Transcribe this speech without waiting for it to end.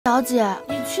小姐，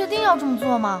你确定要这么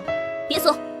做吗？别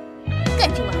怂，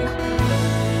干就完了。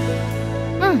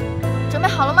准备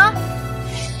好了吗？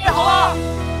备好了。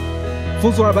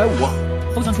风速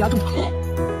250，方向气压正常。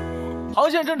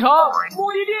航线正常，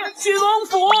目的地晋王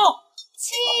府。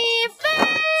起飞！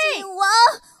晋王，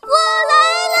我来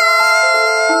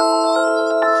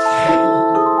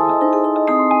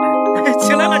了！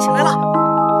起来了，起来了！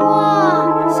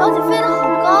哇，小姐飞得好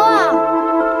高啊！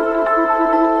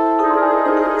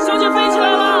小姐飞起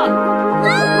来了！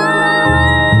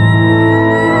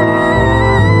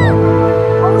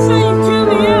航线1千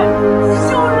米，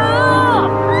救人啊！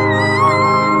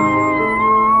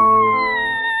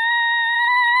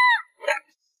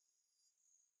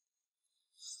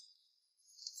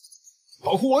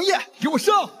保护王爷，给我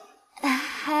上！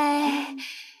嗨，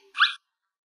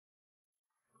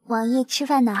王爷吃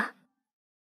饭呢？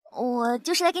我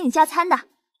就是来给你加餐的。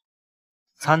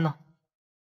餐呢？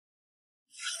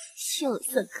秀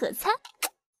色可餐。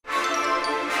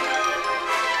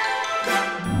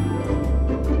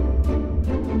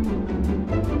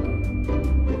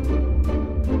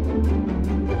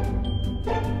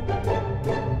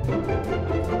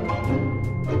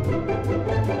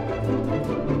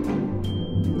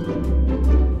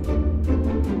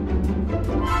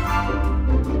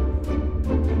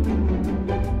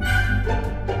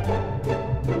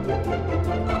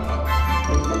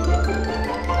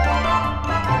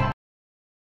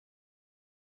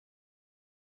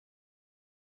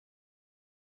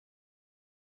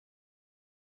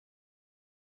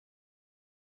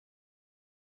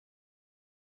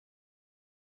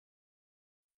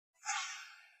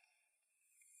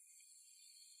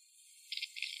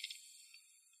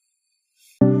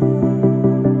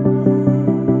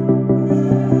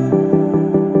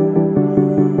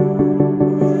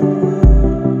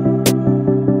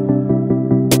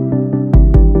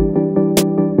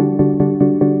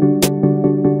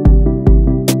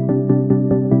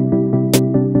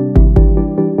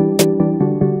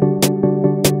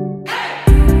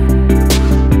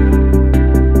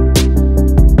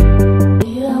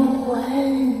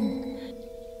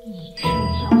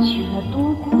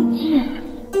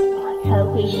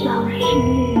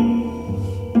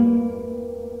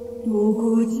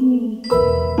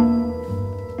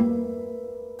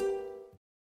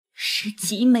是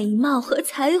集美貌和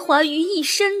才华于一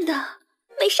身的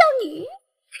美少女。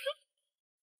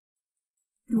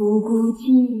独孤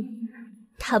静，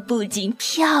她不仅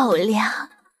漂亮、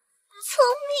聪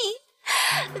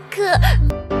明，可……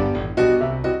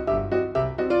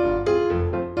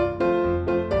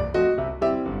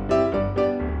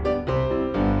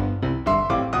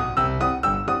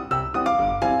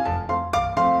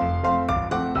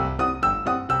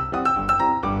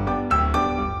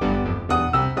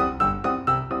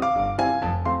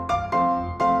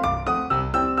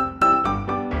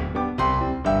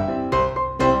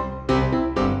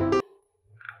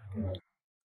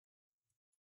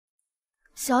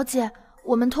小姐，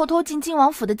我们偷偷进晋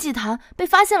王府的祭坛，被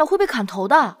发现了会被砍头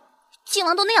的。晋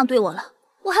王都那样对我了，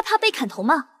我还怕被砍头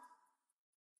吗？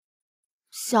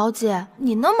小姐，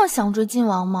你那么想追晋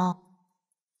王吗？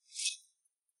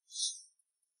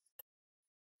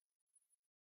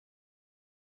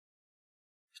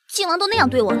晋王都那样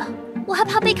对我了，我还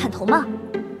怕被砍头吗？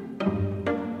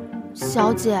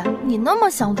小姐，你那么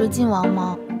想追晋王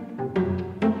吗？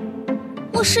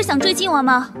我是想追晋王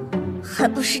吗？还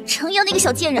不是程阳那个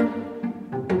小贱人！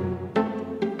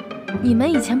你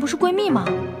们以前不是闺蜜吗？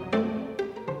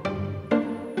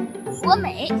我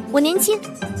美，我年轻，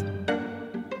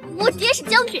我爹是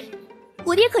将军，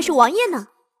我爹可是王爷呢。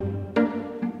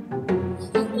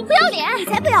你不要脸，你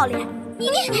才不要脸！你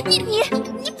卑鄙，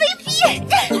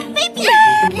卑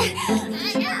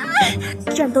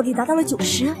鄙！战斗力达到了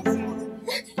90，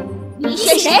你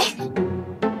选谁？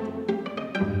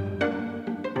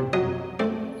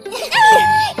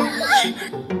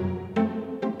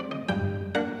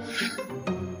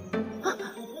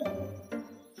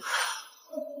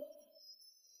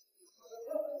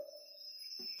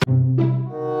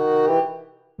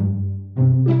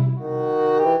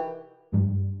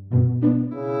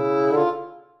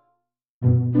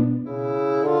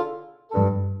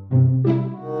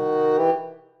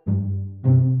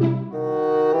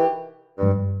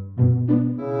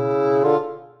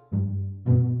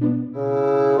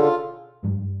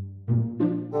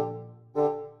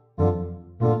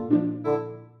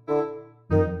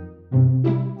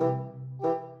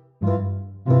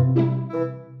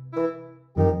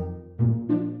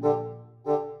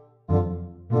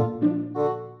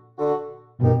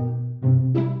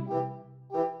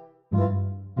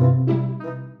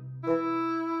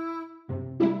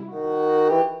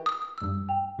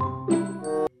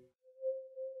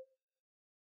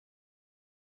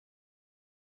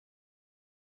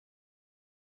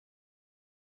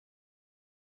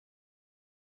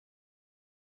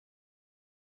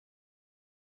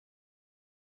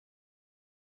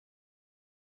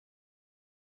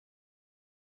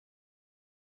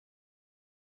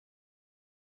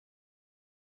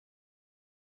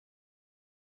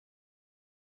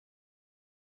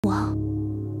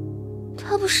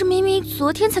不是明明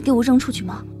昨天才给我扔出去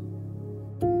吗？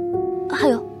还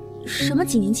有，什么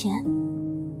几年前？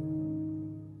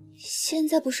现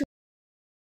在不是？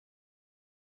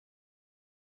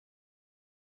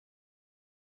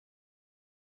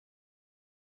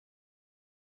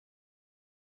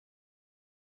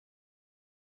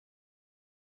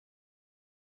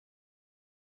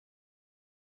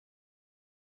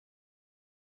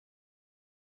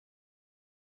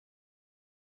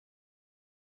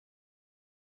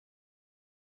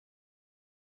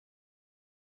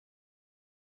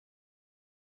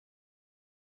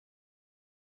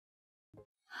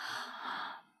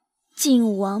晋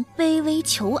武王卑微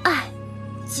求爱，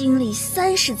经历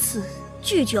30次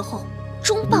拒绝后，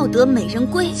终抱得美人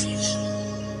归。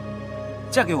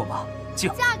嫁给我吧，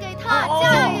静。嫁给他，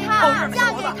嫁给他，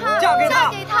嫁给他，嫁给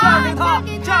他，嫁给他，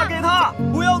嫁给他！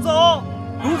不要走，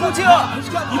卢福静，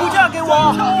你不嫁给我，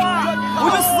我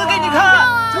就死给你看！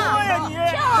说呀你！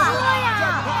跳啊！说呀！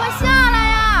快下来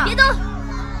呀！别动，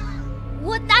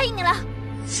我答应你了。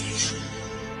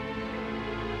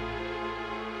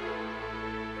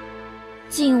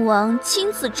晋王亲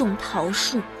自种桃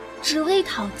树，只为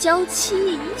讨娇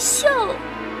妻一笑。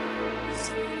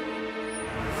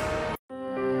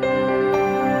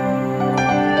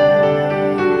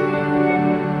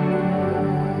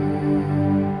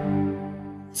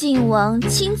晋王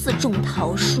亲自种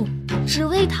桃树，只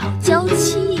为讨娇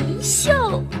妻一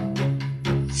笑。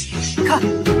看，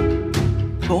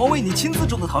本王为你亲自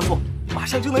种的桃树，马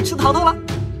上就能吃桃桃了。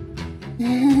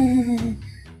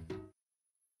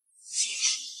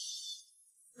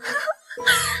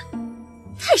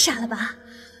太傻了吧！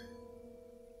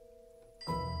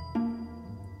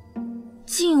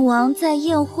晋王在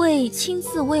宴会亲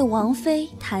自为王妃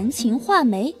弹琴画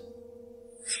眉。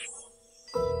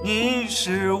你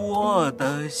是我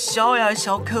的小呀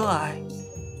小可爱，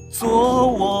做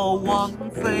我王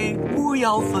妃不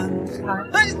要分开。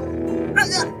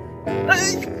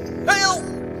哎呦！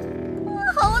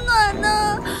好暖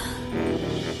呢！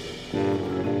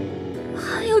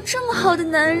还有这么好的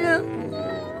男人。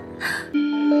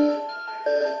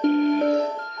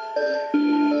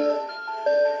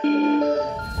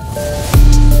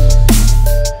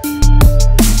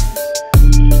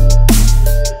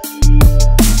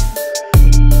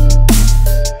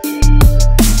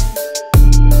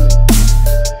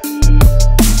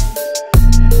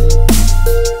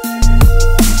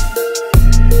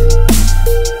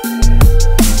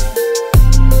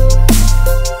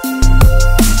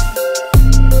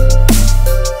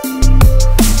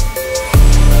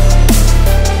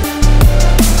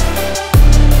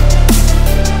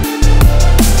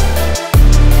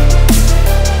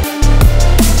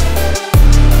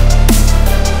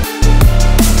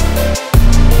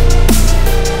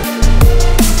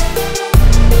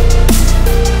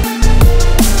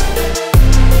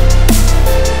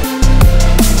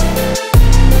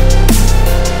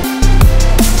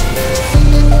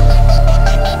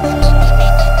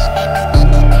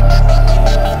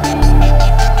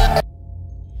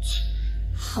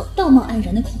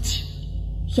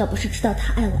要不是知道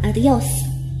他爱我爱得要死，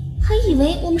还以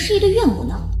为我们是一对怨偶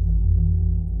呢。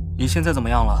你现在怎么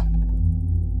样了？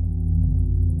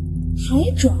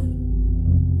还装？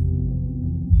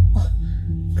哦，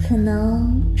可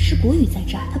能是谷雨在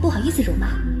这儿，他不好意思辱骂。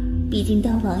毕竟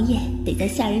当王爷得在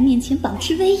下人面前保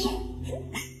持威严。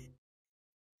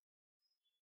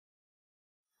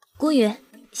谷雨，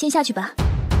先下去吧。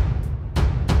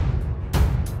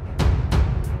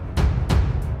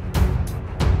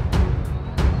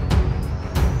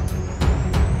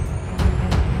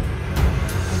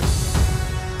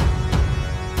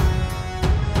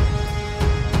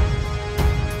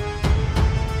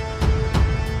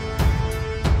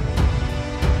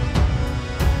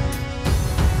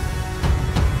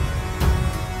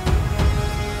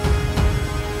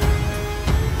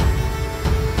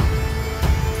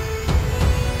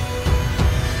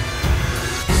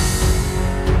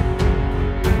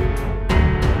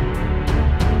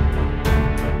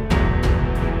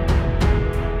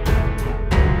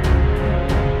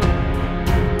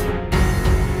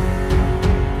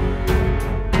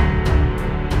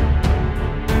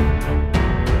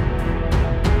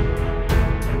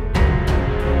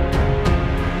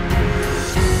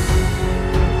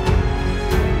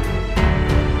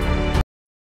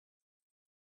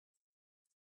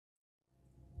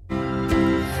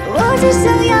只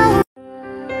想要。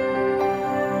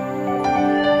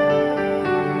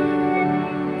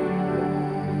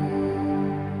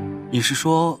你是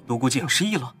说独孤静失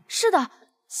忆了？是的，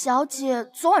小姐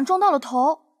昨晚撞到了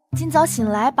头，今早醒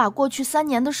来把过去3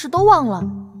年的事都忘了，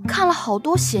看了好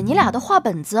多写你俩的话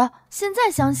本子，现在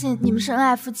相信你们是恩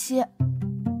爱夫妻。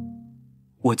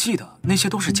我记得那些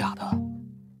都是假的，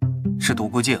是独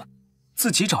孤静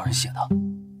自己找人写的。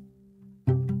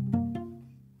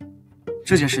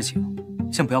这件事情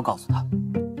先不要告诉他。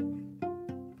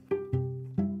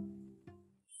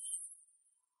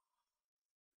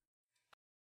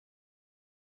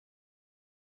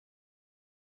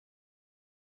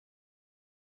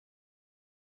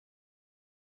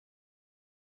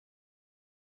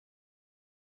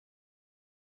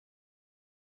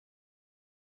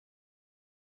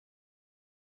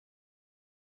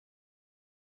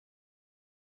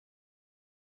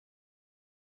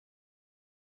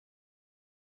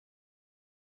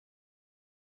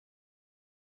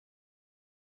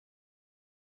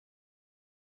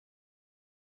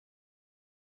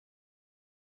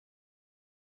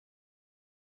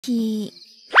体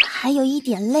还有一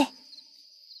点累。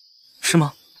是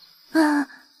吗？啊，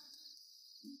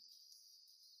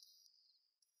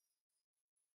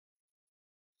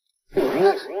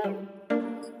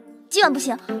今晚不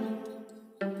行。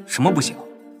什么不行？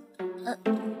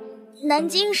南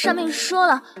京上面说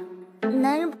了，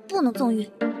男人不能纵欲，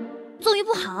纵欲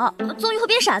不好，纵欲会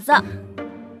变傻子。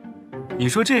你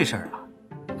说这事儿啊？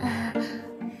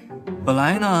本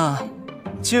来呢，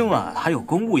今晚还有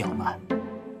公务要办，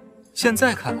现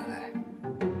在看来，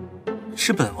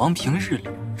是本王平日里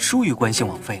疏于关心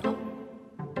王妃了。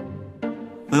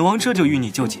本王这就与你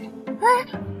就寝。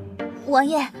王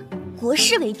爷，国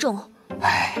事为重。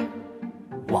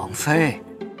王妃，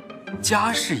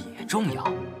家事也重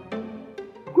要。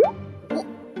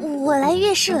我来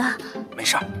月事了。没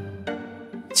事儿，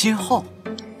今后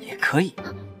也可以。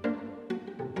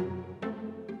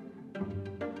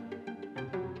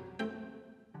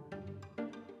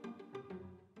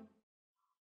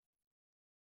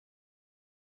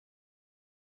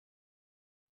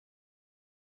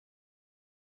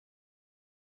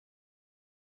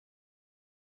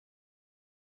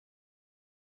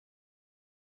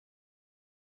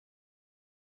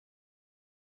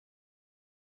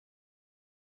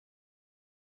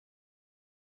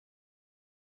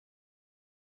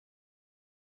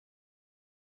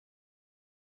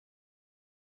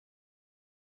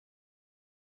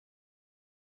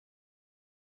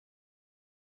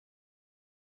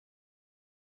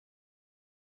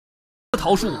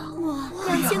桃树，哇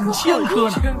，2000颗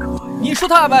呢！你说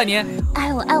他爱不爱你？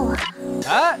爱我，爱我。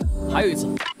哎，还有一次，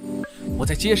我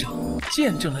在街上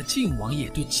见证了靖王爷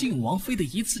对靖王妃的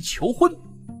一次求婚。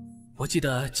我记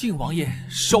得靖王爷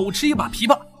手持一把琵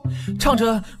琶，唱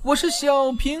着“我是小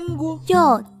苹果”。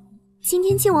哟，今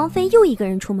天靖王妃又一个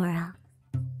人出门啊！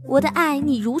我的爱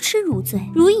你如痴如醉，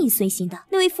如影随形的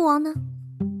那位父王呢？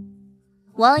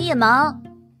王爷忙，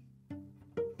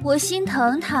我心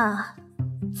疼他。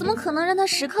怎么可能让他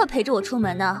时刻陪着我出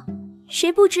门呢？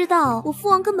谁不知道我父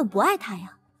王根本不爱他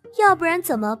呀？要不然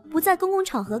怎么不在公共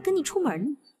场合跟你出门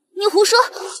呢？你胡说！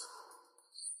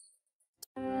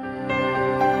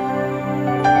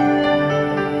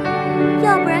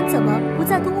要不然怎么不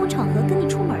在公共场合跟你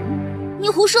出门呢？你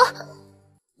胡说！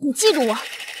你记住我。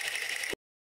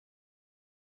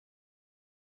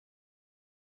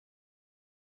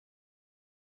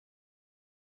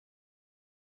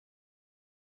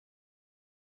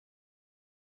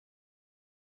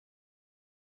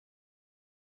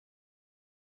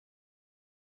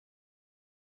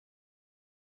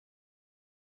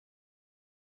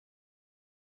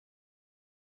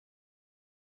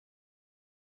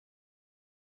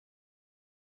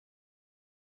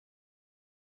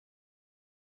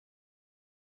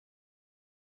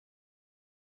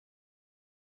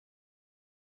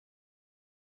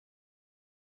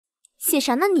写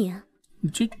啥呢你？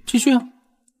继续啊！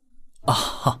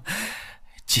啊，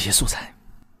这些素材。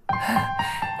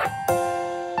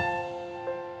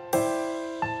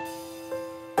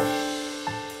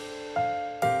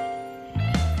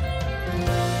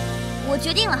我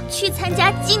决定了，去参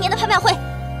加今年的拍卖会。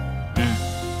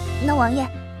那王爷，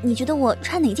你觉得我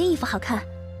穿哪件衣服好看？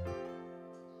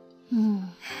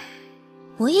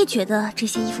我也觉得这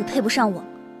些衣服配不上我。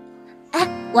哎，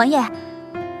王爷，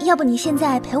要不你现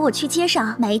在陪我去街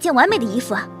上买一件完美的衣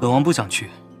服啊？本王不想去。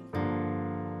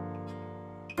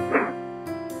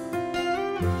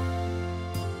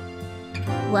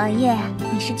王爷，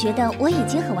你是觉得我已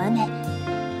经很完美，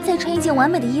再穿一件完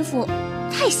美的衣服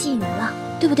太吸引人了，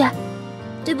对不对？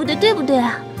对不对？对不对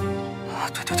啊？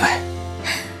对对对。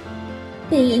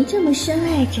被人这么深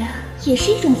爱着，也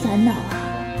是一种烦恼啊。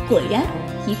果然，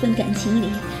一份感情里，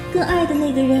跟爱的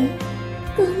那个人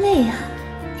更累啊。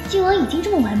靖王已经这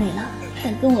么完美了，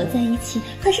但跟我在一起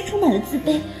还是充满了自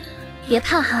卑。别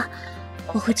怕哈，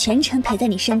我会全程陪在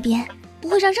你身边，不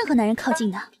会让任何男人靠近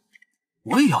的。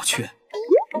我也要去。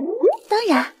当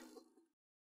然。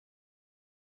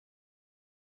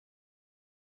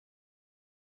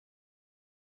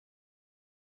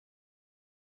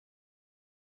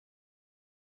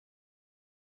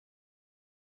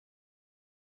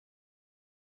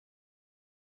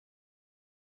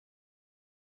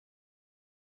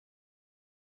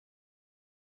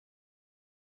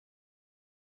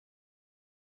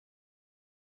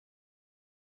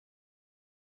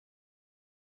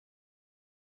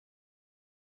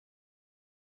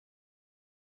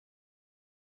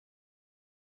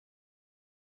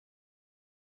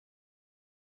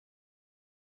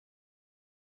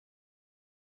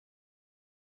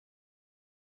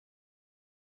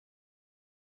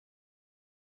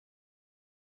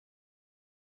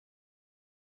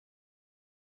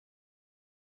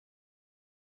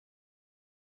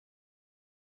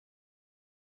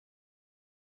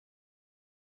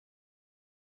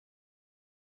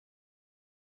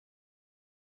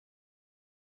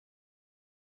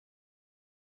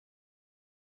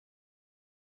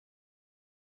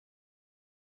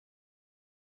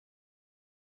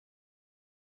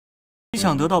你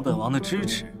想得到本王的支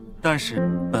持，但是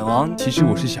本王其实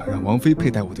我是想让王妃佩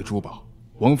戴我的珠宝。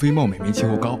王妃貌美名气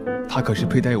又高，她可是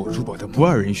佩戴我珠宝的不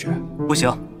二人选。不行，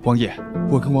王爷，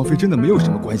我跟王妃真的没有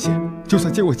什么关系，就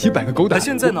算借我几百个狗胆。他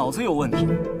现在脑子有问题，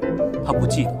他不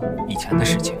记得以前的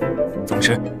事情。总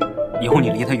之，以后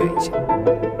你离他远一些。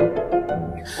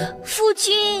夫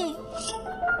君。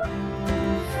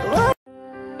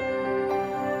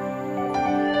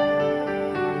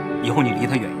以后你离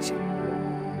他远一些。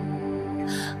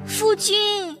夫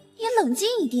君也冷静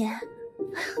一点。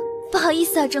不好意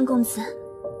思啊，郑公子，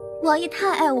王爷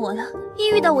太爱我了，一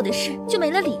遇到我的事就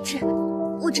没了理智。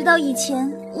我知道以前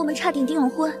我们差点订了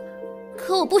婚，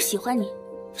可我不喜欢你，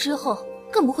之后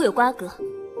更不会有瓜葛。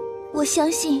我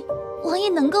相信王爷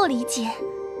能够理解。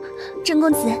郑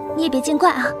公子，你也别见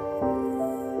怪啊。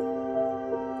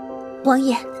王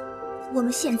爷，我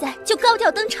们现在就高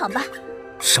调登场吧。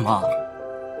什么？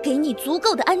给你足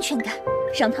够的安全感，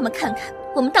让他们看看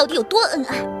我们到底有多恩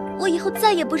爱。我以后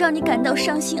再也不让你感到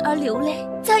伤心而流泪，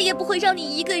再也不会让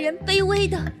你一个人卑微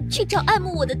的去找爱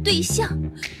慕我的对象。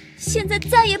现在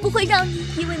再也不会让你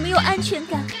因为没有安全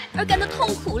感而感到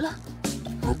痛苦了。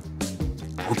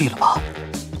不必了吧？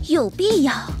有必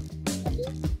要。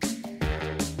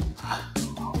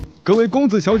各位公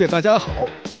子小姐，大家好，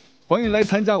欢迎来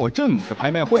参加我郑某的拍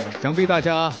卖会。想必大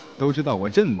家都知道我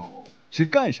郑某是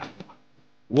干啥的吧？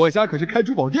我家可是开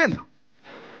珠宝店的。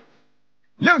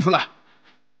亮出来！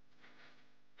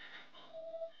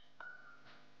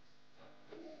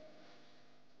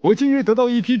我今日得到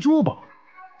一批珠宝，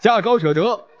价高者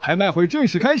得，拍卖会正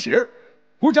式开始，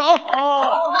鼓掌！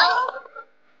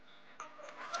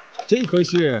这颗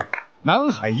是南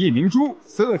海夜明珠，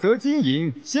色泽晶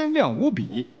莹，鲜亮无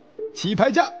比，起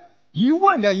拍价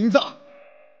10000两银子。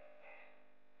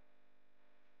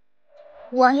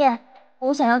王爷，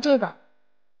我想要这个。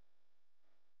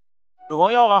本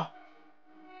王要了。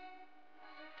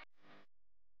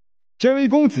这位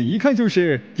公子一看就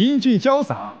是英俊潇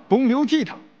洒，风流倜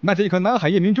傥，那这颗南海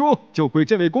夜明珠就归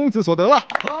这位公子所得了。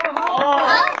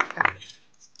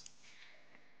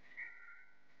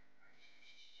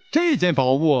这件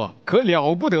宝物可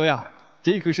了不得呀！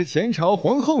这可是前朝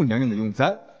皇后娘娘的用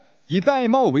簪，以玳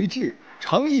瑁为质，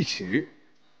长1尺，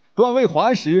段为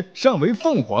华石，上为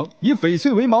凤凰，以翡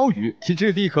翠为毛羽，其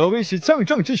质地可谓是上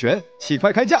乘之选。起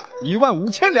拍开价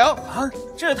15000两。啊，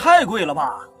这也太贵了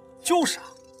吧！就是啊。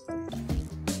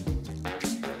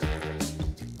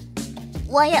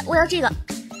王爷，我要这个。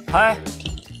拍。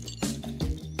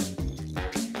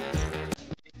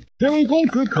这位公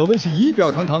子可谓是仪表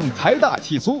堂堂，财大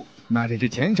气粗，那这是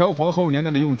前朝皇后娘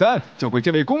娘的用簪，就归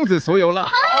这位公子所有了。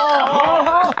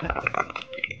好。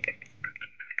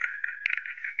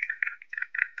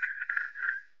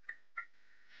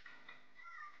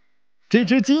这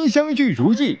只金镶玉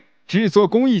如意，制作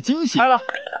工艺精细。来了，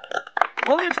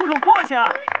王爷出手过去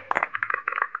啊！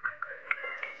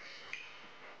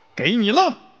给你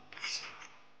了。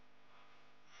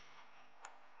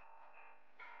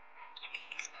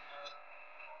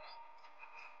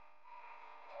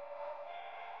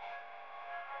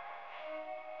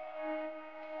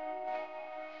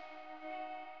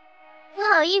不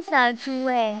好意思啊，诸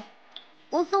位，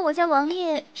我和我家王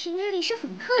爷平日里是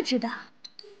很克制的，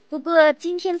不过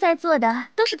今天在座的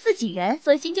都是自己人，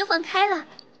索性就放开了。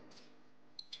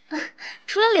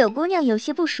除了柳姑娘有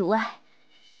些不熟外，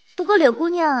不过柳姑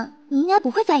娘你应该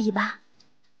不会在意吧？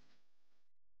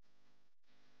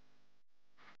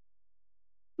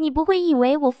你不会以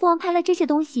为我父王拍了这些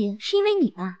东西是因为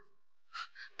你吧？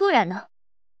不然呢？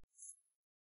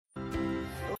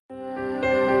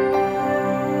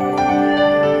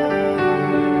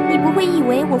你不会以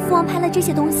为我父王拍了这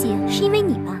些东西是因为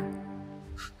你吧？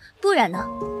不然呢？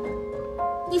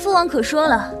你父王可说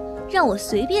了，让我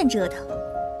随便折腾，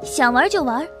想玩就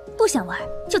玩，不想玩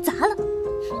就砸了。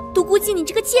独孤静，你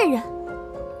这个贱人！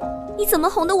你怎么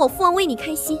哄得我父王为你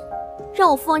开心，让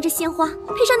我父王这鲜花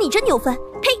配上你这牛粪？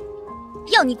呸！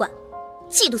要你管，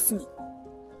嫉妒死你！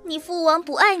你父王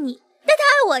不爱你，但他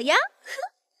爱我呀！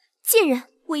贱人，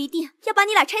我一定要把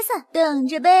你俩拆散！等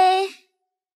着呗。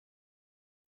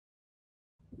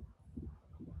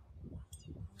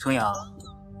程阳，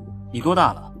你多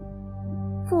大了？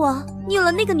父王，你有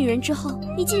了那个女人之后，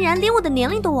你竟然连我的年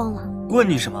龄都忘了。问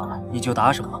你什么你就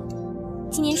答什么。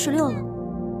今年16了。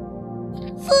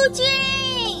夫君，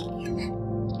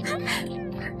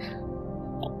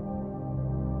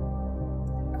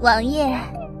王爷，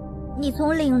你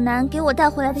从岭南给我带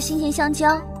回来的新鲜香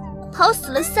蕉，跑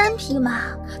死了3匹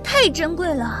马，太珍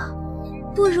贵了。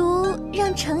不如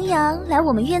让程阳来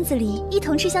我们院子里一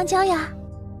同吃香蕉呀？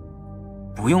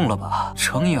不用了吧，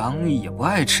程阳也不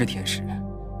爱吃甜食。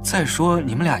再说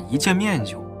你们俩一见面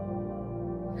就……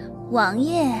王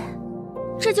爷，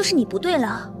这就是你不对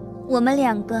了。我们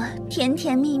2个甜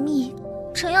甜蜜蜜，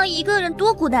程阳一个人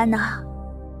多孤单呐。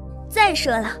再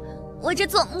说了，我这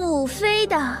做母妃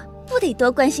的，不得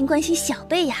多关心关心小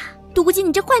辈呀。独孤静，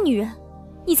你这坏女人，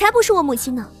你才不是我母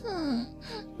亲呢！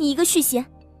你一个续弦，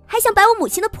还想摆我母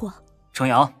亲的谱？程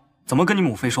阳，怎么跟你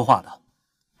母妃说话的？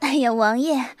哎呀，王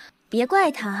爷，别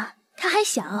怪他，他还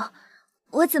小，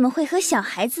我怎么会和小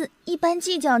孩子一般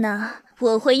计较呢？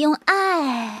我会用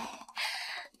爱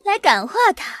来感化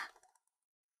他。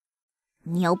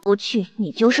你要不去，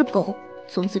你就是狗，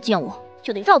从此见我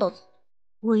就得绕道走。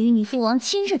我与你父王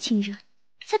亲热亲热，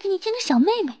再给你添个小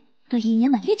妹妹，等1年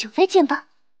满月酒再见吧。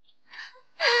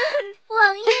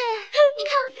王爷，你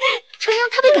看，程阳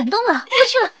他被感动了，不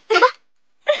去了，走吧。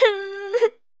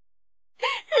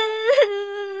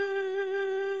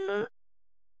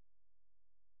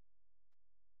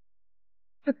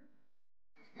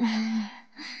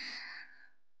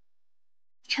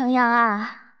程阳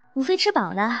啊，母妃吃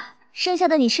饱了，剩下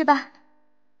的你吃吧。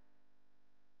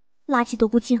垃圾独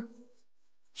孤静，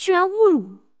居然侮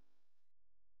辱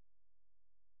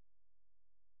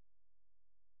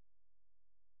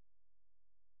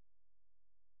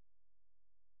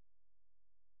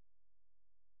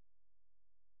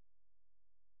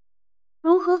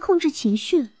我！如何控制情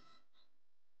绪？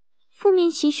负面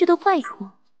情绪的坏处。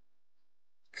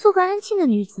做个安静的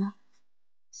女子。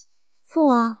父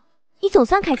王，你总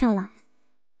算开窍了。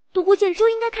独孤静就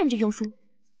应该看这种书，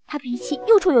她脾气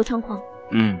又臭又猖狂。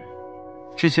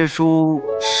这些书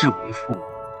是为父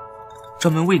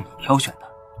专门为你挑选的。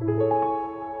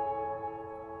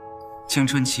青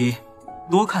春期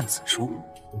多看此书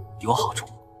有好处。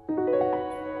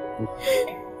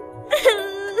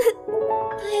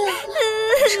哎呀，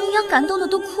程阳感动的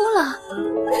都哭了。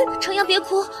程阳别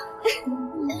哭，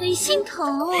母妃心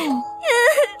疼。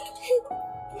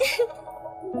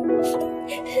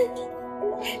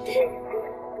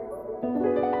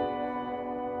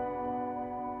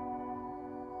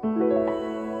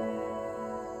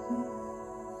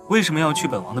为什么要去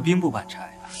本王的兵部办差？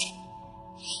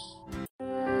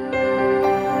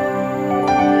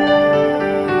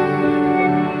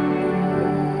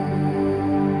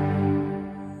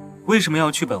为什么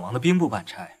要去本王的兵部办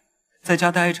差？在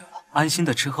家待着，安心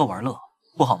的吃喝玩乐，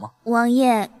不好吗？王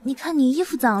爷，你看你衣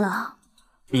服脏了。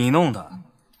你弄的。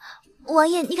王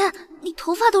爷，你看你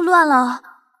头发都乱了。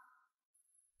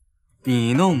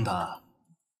你弄的。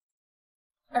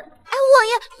哎，王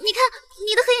爷，你看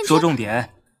你的黑眼圈。说重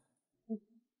点。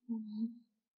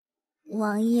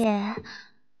王爷，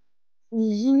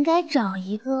你应该找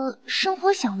一个生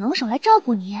活小能手来照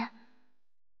顾你。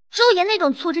周岩那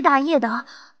种粗枝大叶的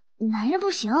男人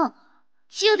不行，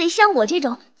就得像我这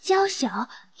种娇小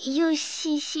又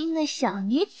细心的小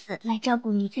女子来照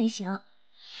顾你才行。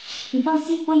你放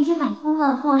心，我已经买通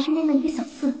了父王身边的一个小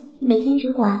四，每天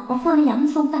只管我父王养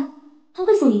着送饭，都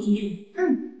会送你进去。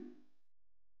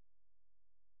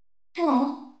他来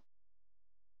了。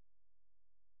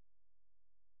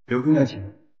刘姑娘请。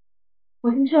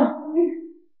我进去了。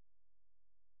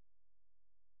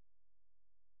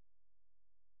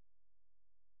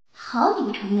好你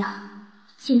个程阳，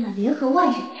竟敢联合外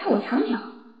人骗我长脚！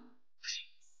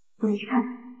不得去看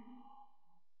看。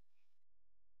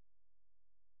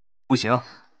不行。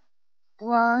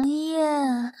王爷，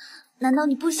难道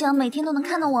你不想每天都能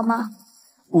看到我吗？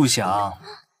不想，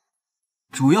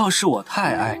主要是我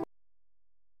太爱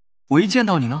我一见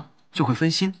到你呢，就会分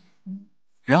心，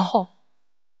然后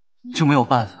就没有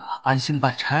办法安心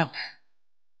办差了。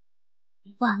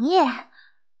王爷，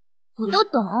我都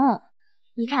懂。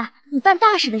你看，你办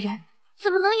大事的人，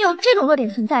怎么能有这种弱点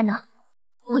存在呢？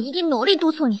我一定努力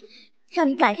督促你，让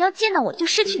你改掉见到我就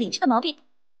失去理智的毛病。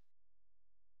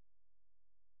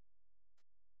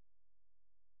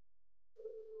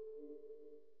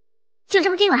就这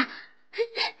么定了，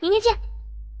明天见。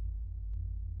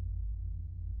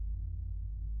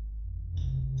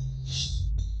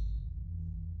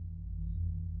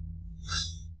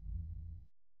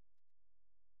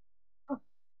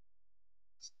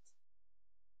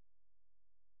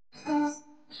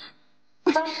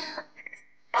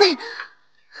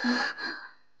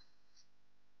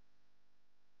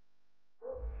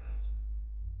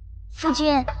夫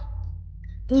君，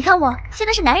你看我现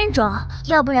在是男人装，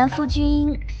要不然夫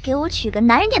君给我取个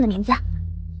男人点的名字。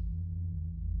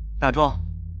大壮，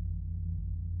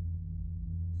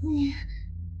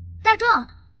大壮，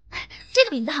这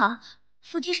个名字好。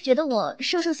夫君是觉得我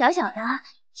瘦瘦小小的，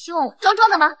希望我壮壮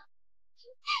的吗？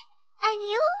爱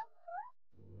你哦。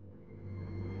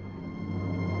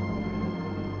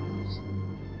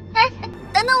哎，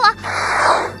等等我！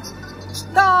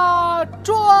大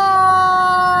壮！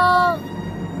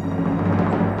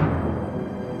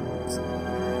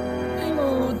哎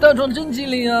呦，大壮真机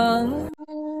灵啊！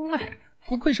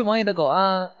不愧是王爷的狗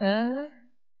啊！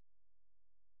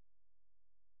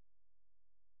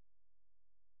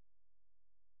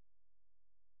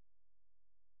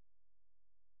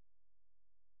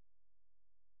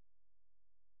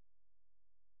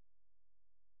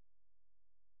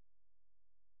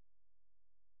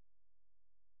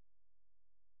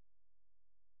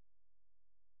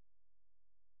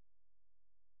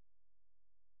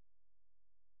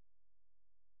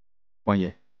王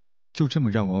爷，就这么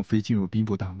让王妃进入兵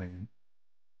部大门，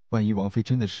万一王妃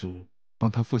真的是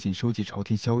帮他父亲收集朝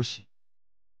廷消息，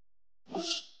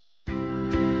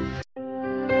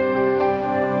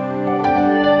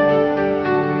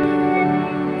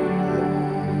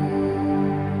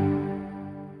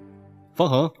方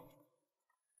恒，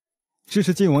这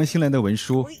是晋王新来的文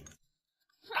书。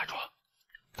大壮，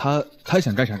他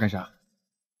想干啥干啥？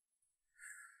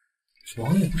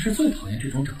王爷不是最讨厌这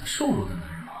种长得瘦弱的男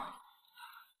人吗？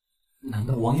难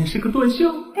道王爷是个短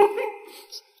相？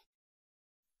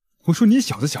我说你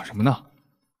小子想什么呢？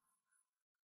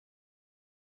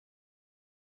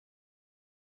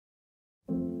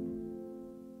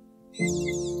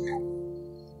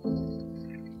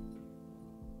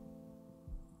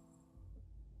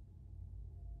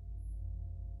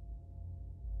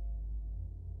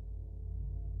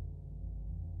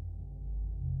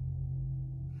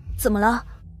怎么了？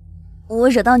我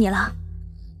惹到你了？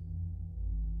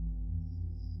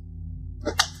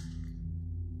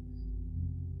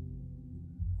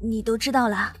你都知道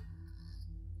了？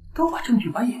都把证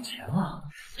据摆眼前了，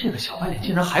这个小白脸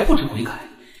竟然还不知悔改，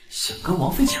想跟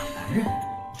王妃抢男人，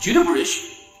绝对不允许！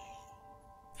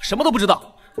什么都不知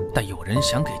道，但有人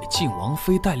想给晋王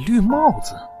妃戴绿帽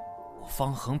子，我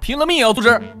方恒拼了命也要阻止！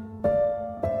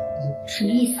什么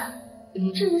意思啊？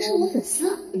这人是我粉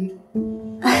丝？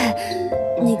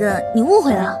那个，你误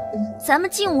会了。咱们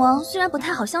晋王虽然不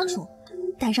太好相处，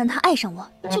但让他爱上我，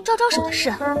就招招手的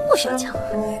事，不需要讲。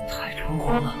太猖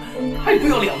狂了，太不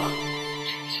要脸了！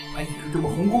这个小白脸就这么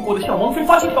红果果的向王妃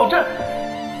发起挑战，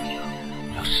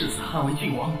我要誓死捍卫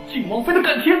晋王妃的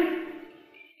感情。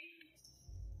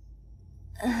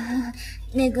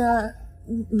那个，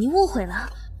你误会了，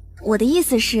我的意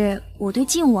思是，我对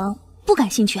晋王不感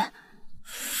兴趣。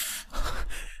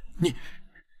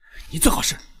你最好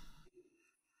是。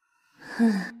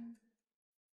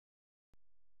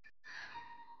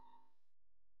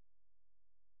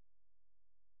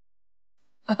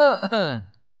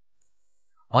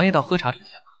王爷到喝茶之前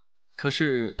了，可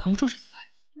是腾出身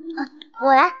来。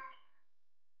我来。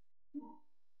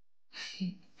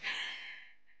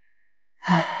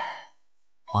唉，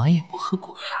王爷不喝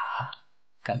果茶，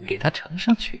敢给他盛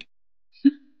上去，哼，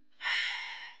你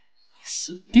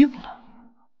死定了！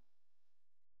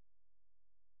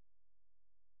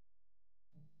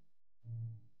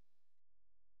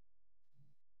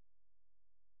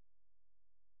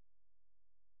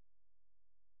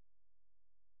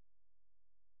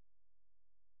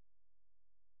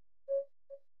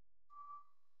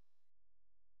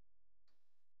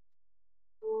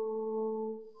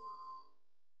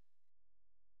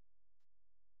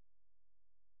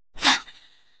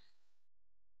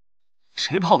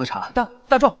谁泡的茶？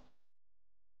大壮，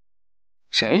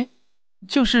谁？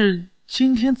就是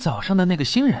今天早上的那个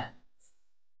新人。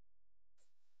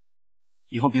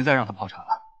以后别再让他泡茶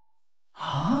了。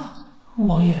啊？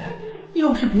王爷，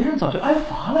要是别人早就挨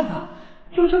罚了呀，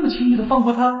就这么轻易的放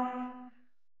过他？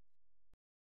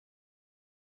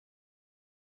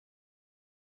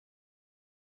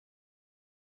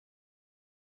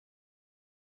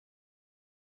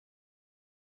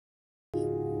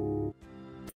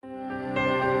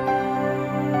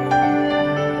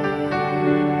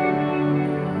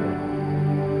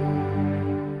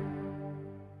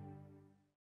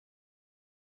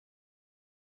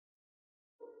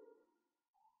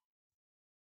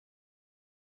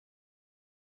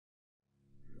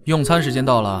用餐时间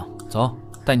到了，走，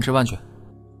带你吃饭去。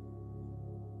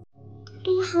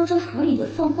都说这府里的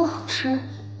饭不好吃，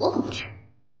我可不去。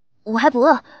我还不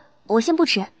饿，我先不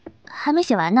吃，还没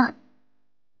写完呢。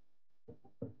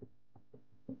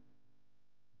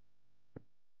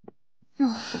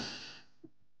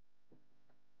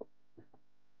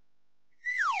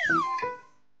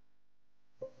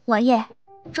王爷，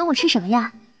中午吃什么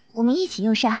呀？我们一起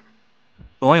用膳。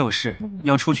本王有事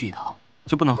要出去一趟，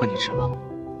就不能和你吃了。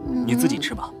你自己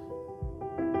吃吧。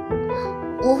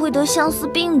我会得相思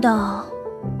病的。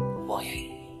王爷，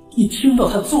你听到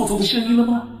他做作的声音了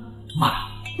吗？妈，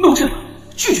弄这个，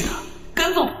拒绝他，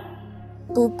赶走他。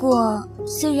不过，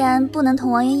虽然不能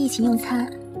同王爷一起用餐，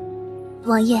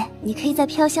王爷，你可以在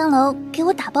飘香楼给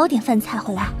我打包点饭菜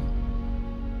回来。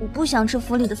我不想吃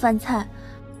府里的饭菜，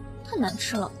太难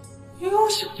吃了。哟，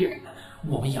小贱人，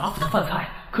我们衙府的饭菜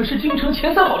可是京城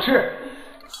前3好吃，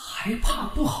还怕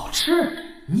不好吃？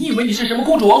你以为你是什么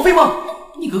公主王妃吗？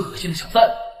你个恶心的小三！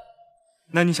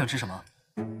那你想吃什么？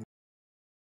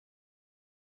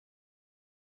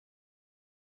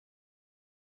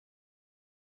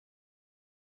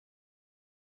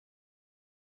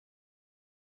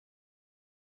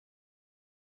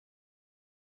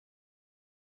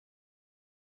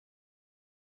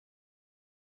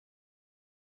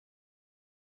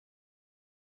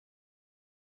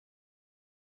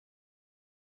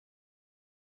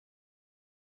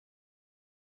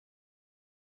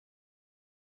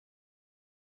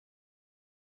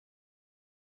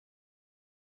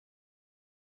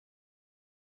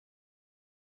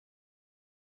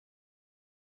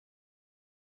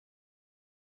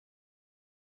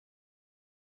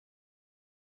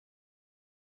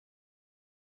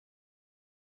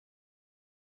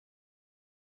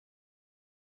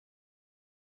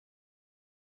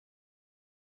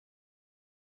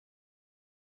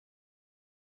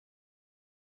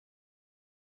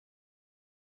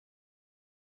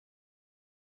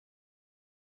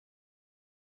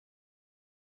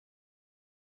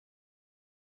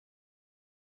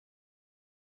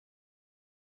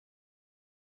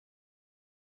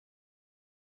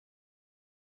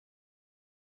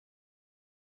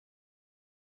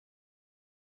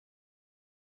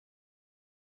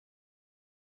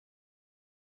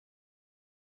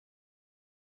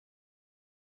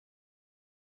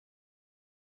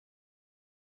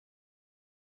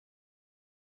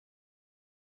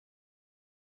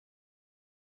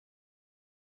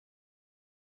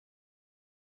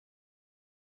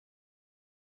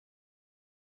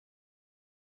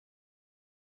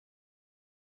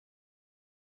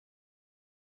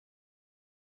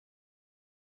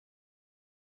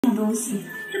东西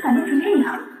就敢弄成这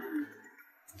样，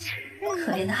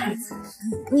可怜的孩子。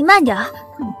你慢点，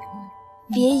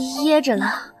别噎着了。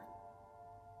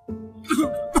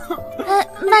哎，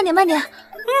慢点，慢点。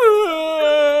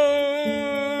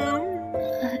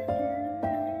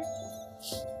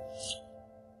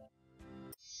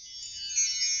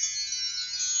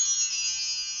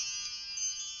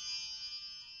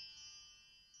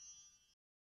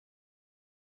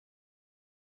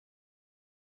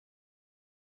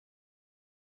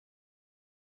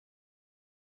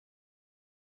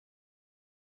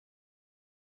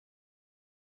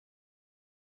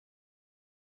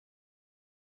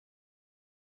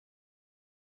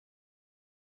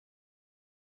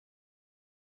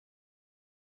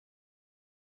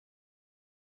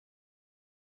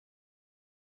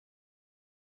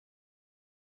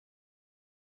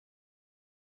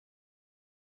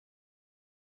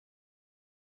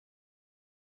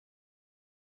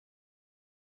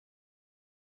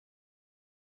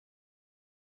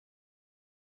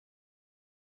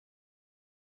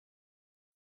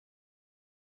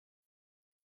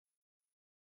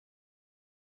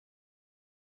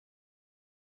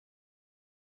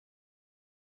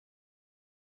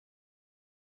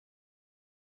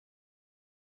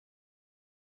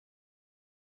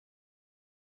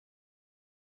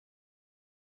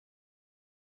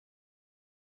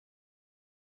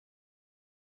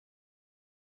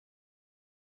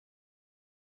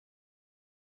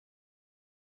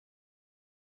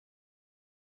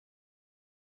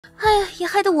哎呀，也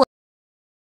害得我。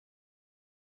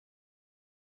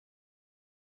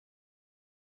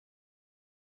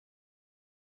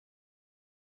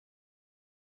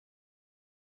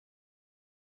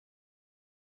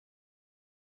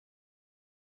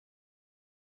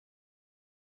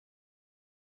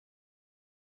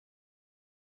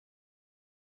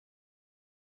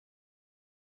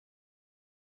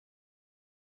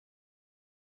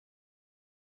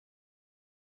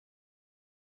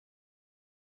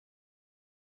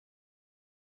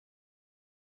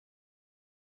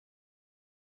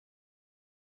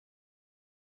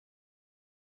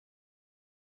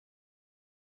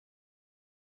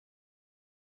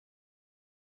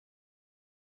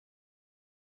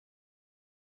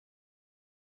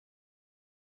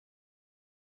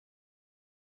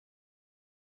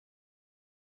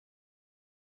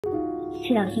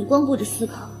这2天光顾着思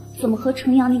考怎么和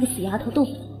程阳那个死丫头斗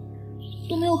法，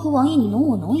都没有和王爷你侬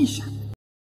我侬一下。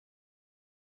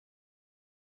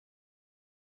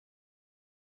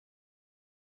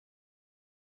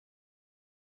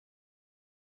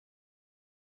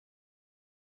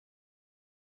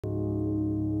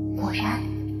果然，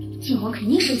靖王肯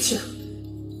定生气了。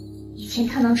以前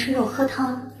他能吃肉喝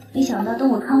汤，没想到等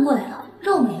我汤过来了，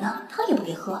肉没了，汤也不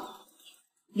给喝。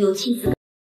有妻子。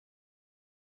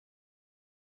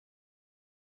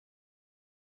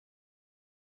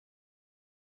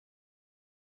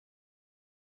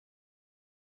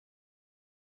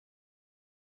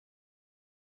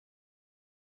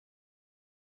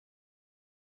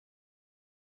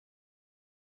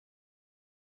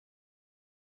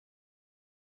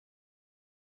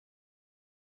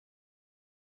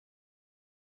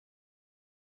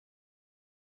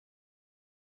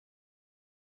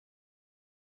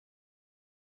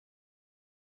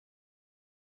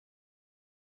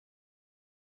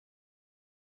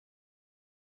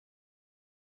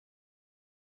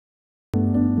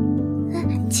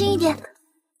轻一点，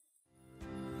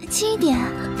轻一点。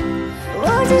我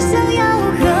只想要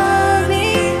和你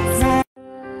在。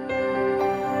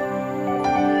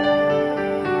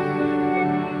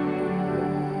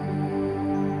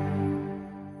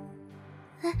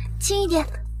轻一点。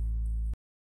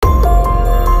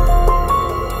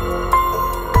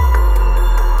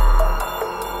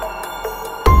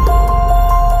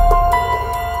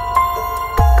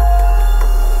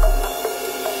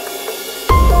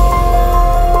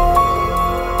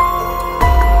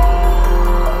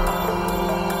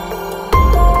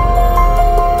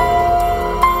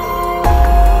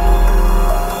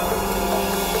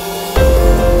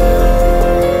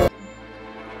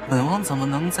怎么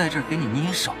能在这儿给你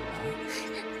捏手呢？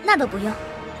那倒不用，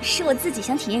是我自己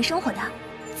想体验生活的。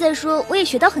再说我也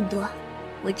学到很多，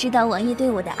我知道王爷对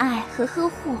我的爱和呵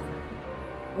护。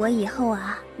我以后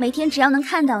啊，每天只要能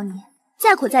看到你，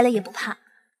再苦再累也不怕。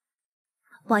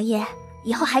王爷，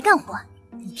以后还干活，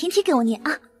你天天给我捏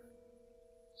啊！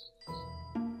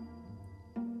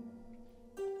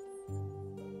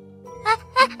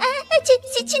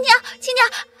轻点，轻点！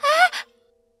哎。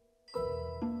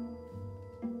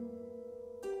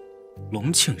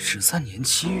隆庆13年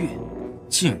7月，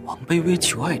晋王卑微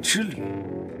求爱之旅，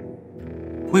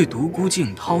为独孤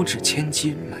靖掏至千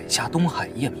金买下东海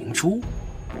夜明珠。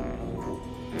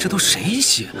这都谁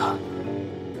写的？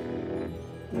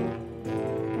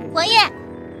王爷，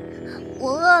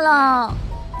我饿了。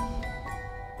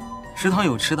食堂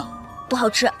有吃的，不好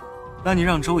吃。那你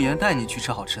让周岩带你去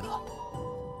吃好吃的。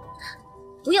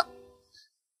不用，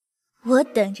我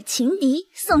等着情敌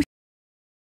送。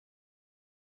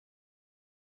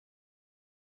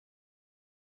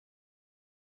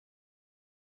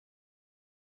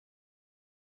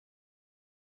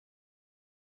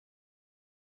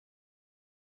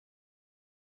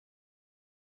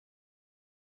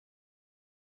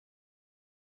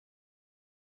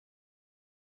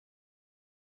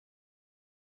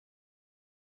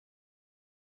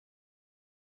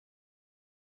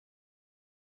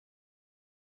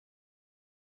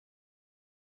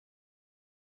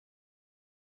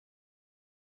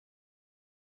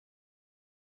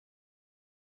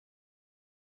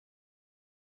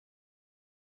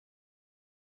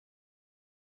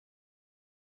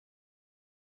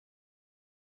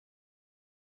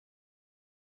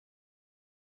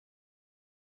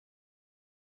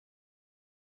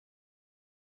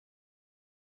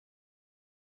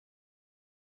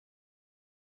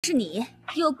是你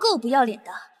又够不要脸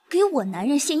的，给我男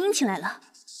人献殷勤来了。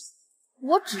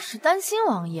我只是担心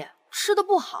王爷吃的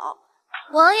不好。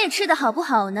王爷吃的好不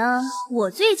好呢？我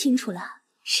最清楚了，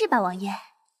是吧，王爷？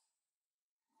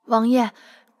王爷，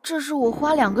这是我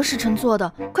花2个时辰做的，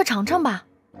快尝尝吧。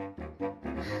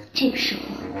这个时候，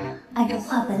按照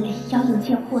话本里妖艳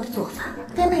贱货的做法，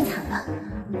该卖惨了。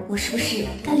我是不是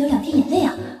该流2滴眼泪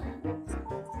啊？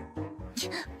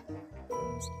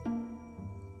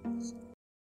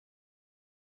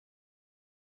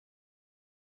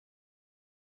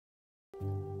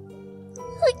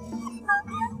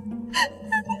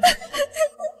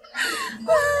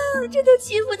这都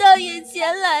欺负到眼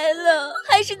前来了，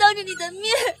还是当着你的面，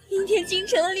明天京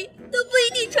城里都不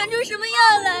一定传出什么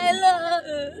样来了。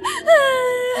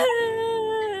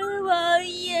王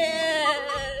爷，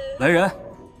来人！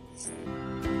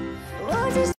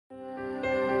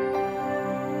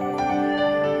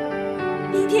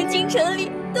明天京城里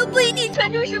都不一定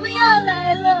传出什么样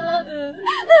来了。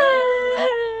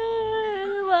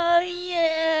王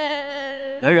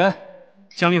爷，来人，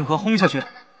将运河轰下去！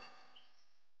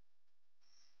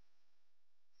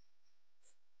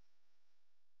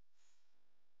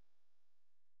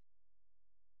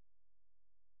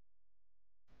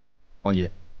王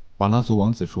爷，瓦拉族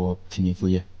王子说请您赴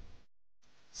宴，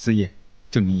私宴，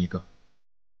正您一个。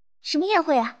什么宴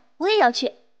会啊？我也要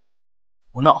去。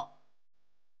胡闹！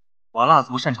瓦剌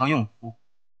族擅长用武，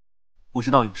不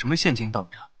知道有什么陷阱等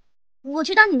着。我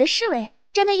去当你的侍卫，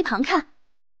站在一旁看。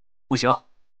不行。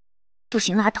不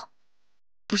行拉倒，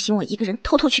不行我一个人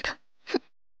偷偷去看。哼！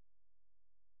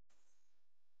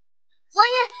王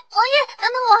爷，王爷，等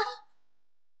等我！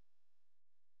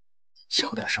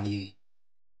小点声音。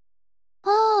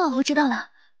哦，我知道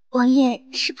了，王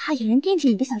爷是怕有人惦记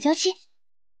你的小娇妻。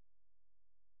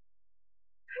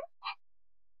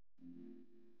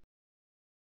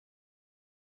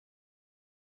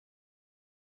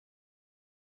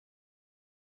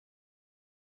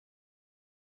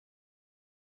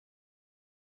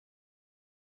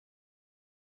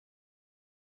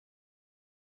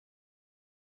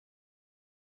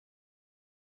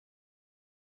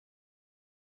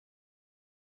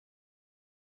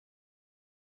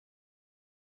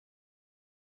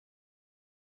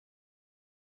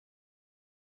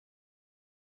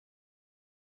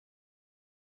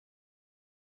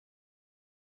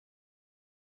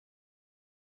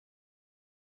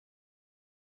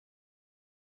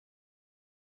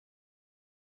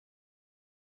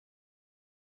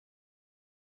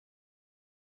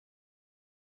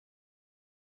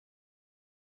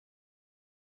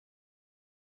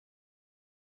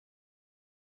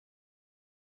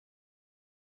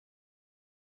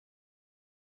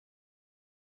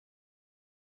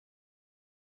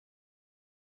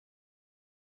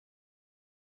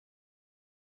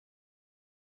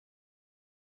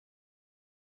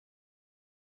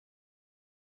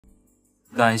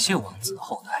感谢王子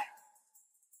厚待，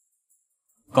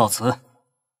告辞。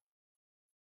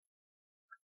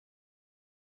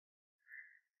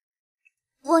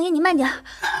王爷，你慢点儿。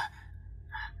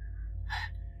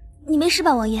你没事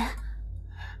吧，王爷？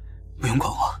不用管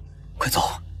我，快走。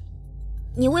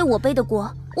你为我背的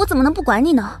锅，我怎么能不管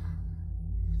你呢？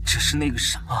这是那个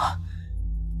什么，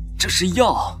这是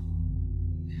药，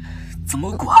怎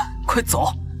么管？快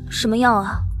走！什么药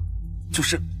啊？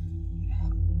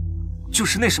就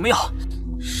是那什么药。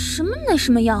什么那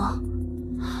什么药？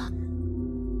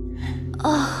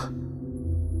哦，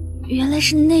原来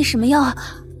是那什么药。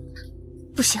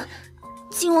不行，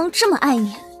靖王这么爱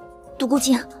你，独孤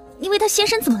靖，你为他献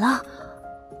身怎么了？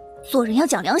做人要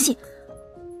讲良心。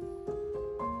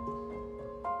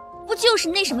不就是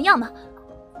那什么药吗？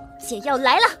解药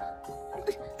来了。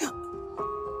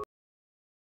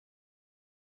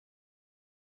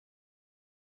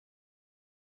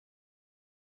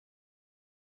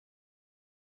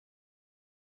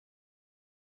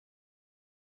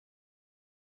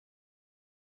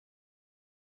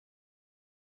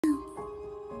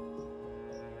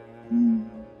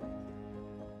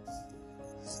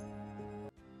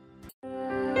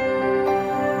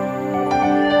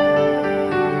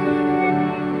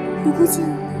独孤靖，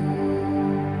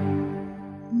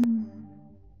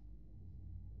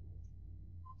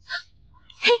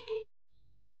嘿，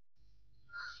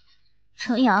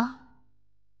程阳，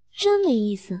真没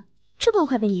意思，这么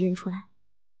快被你认出来。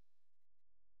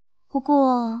不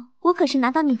过我可是拿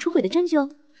到你出轨的证据哦。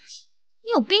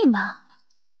你有病吧？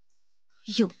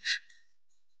幼稚！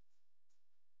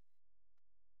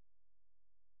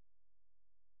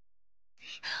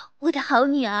我的好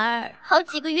女儿，好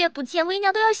几个月不见，为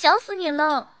娘都要想死你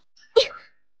了。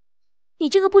你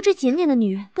这个不知检点的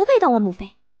女人，不配当我母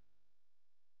妃。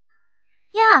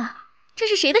呀，这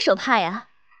是谁的手帕呀？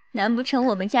难不成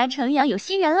我们家程阳有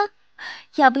新人了？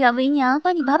要不要为娘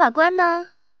帮你把把关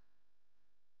呢？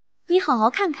你好好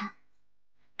看看，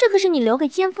这可是你留给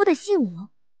奸夫的信物。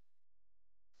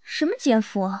什么奸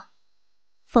夫？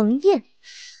冯燕。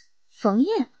冯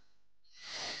燕？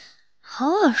好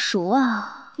耳熟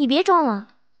啊！你别装了，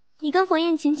你跟冯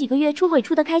燕前几个月出轨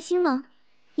出得开心吗？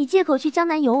你借口去江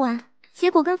南游玩，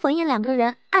结果跟冯燕2个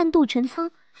人暗度陈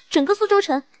仓，整个苏州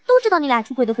城都知道你俩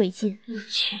出轨的轨迹。我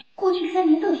去，过去3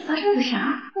年到底发生了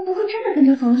啥？我不会真的跟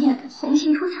着冯燕红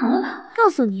杏出墙了吧？告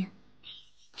诉你，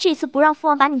这次不让父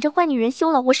王把你这坏女人休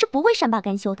了，我是不会善罢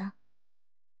甘休的。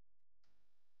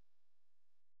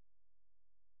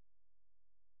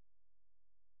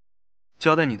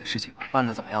交代你的事情办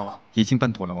得怎么样了？已经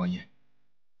办妥了，王爷。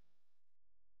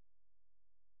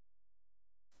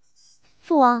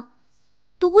父王，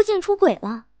独孤靖出轨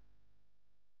了，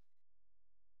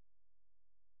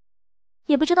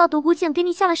也不知道独孤靖给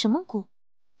你下了什么蛊。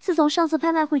自从上次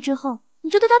拍卖会之后，你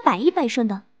就对他百依百顺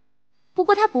的。不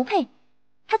过他不配，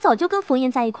他早就跟冯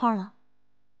燕在一块儿了。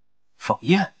冯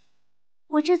燕？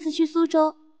我这次去苏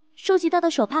州收集到的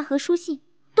手帕和书信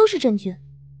都是证据。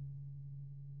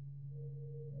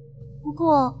不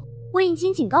过我已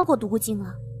经警告过独孤靖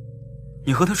了。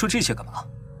你和他说这些干嘛？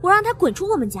我让他滚出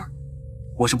我们家。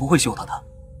我是不会休他的。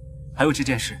还有这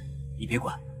件事，你别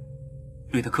管，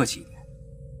对他客气一点。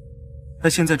他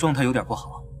现在状态有点不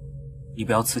好，你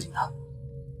不要刺激他。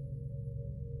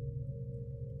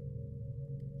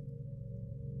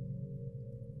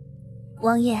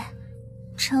王爷，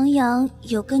程阳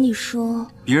有跟你说，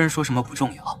别人说什么不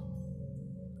重要，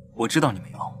我知道你没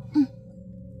有。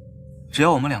只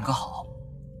要我们2个好，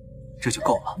这就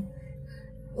够了。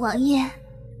王爷，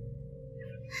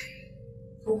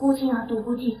独孤靖啊，独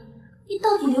孤靖，你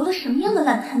到底留了什么样的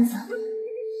烂摊子？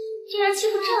竟然欺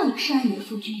负这样一个深爱你的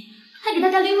夫君，还给大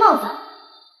家绿帽子！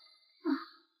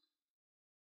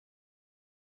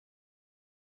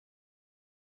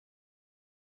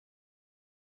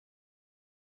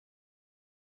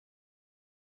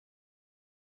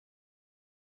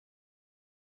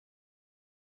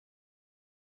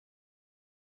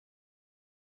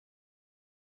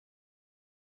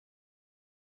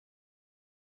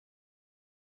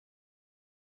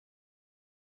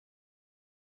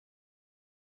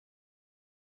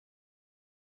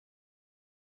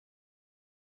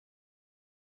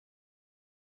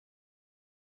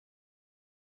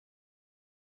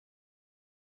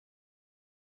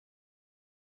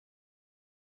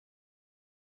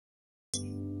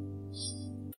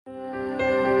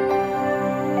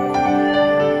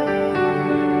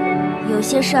有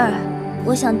些事儿，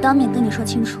我想当面跟你说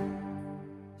清楚。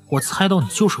我猜到你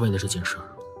就是为了这件事。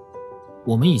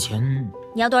我们以前……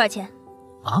你要多少钱？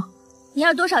啊？你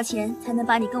要多少钱才能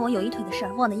把你跟我有一腿的事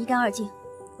儿忘得一干二净，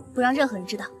不让任何人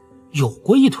知道？有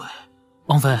过一腿？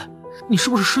王妃，你是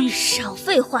不是失忆？少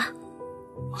废话！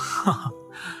哈哈，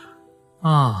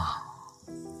啊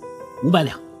，500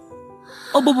两。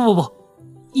哦，不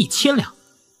，1000两。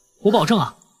我保证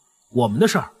啊，我们的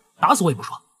事儿打死我也不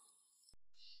说。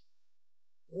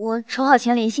我筹好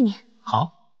钱联系你。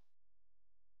好。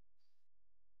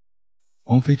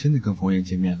王妃真的跟冯燕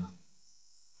见面了，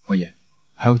王爷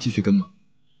还要继续跟吗？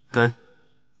跟，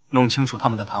弄清楚他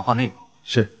们的谈话内容。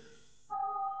是。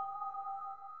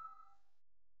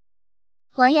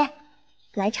王爷，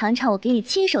来尝尝我给你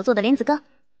亲手做的莲子糕。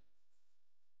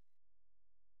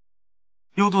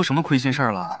又做什么亏心事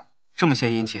儿了？这么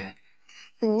献殷勤？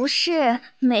不是，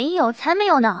没有，才没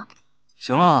有呢。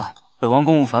行了，本王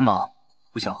公务繁忙，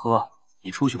不想喝，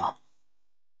你出去吧。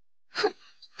哼，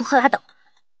不喝拉倒。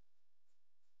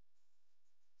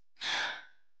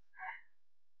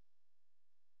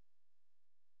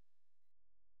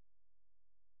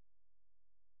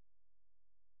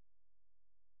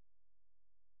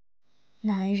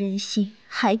男人心，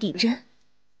海底针。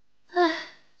唉，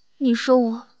你说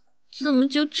我怎么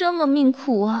就这么命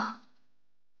苦啊？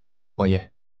王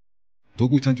爷，独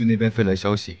孤将军那边飞来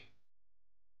消息，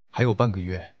还有半个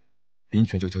月，兵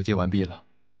权就交接完毕了。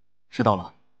知道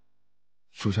了。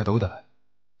属下斗胆，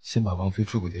先把王妃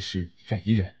出轨的事忍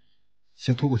一忍，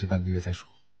先拖过这半个月再说。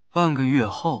半个月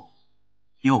后，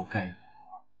又该如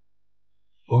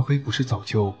何？王妃不是早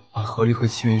就把和离和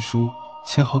契约书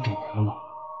签好给您了吗？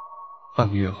半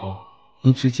个月后，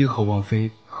您直接和王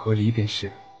妃和离便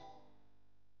是。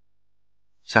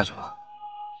下去吧。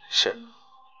是。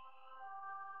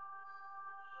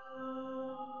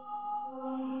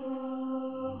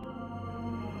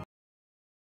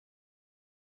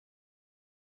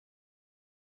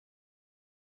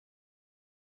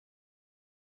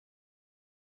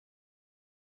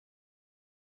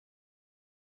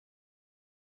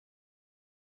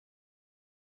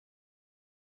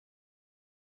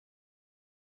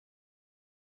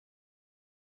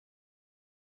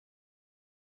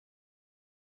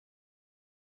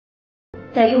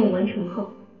待任务完成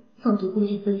后，放独孤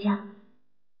靖回家，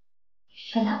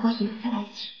让他或许才来得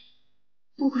及。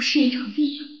不过是一场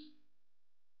利用。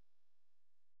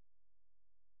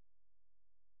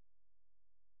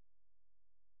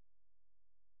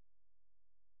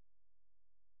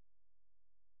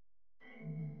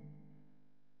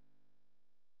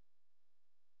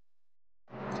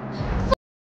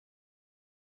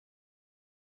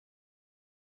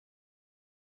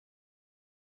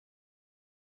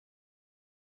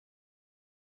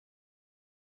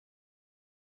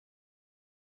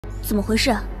怎么回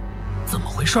事？怎么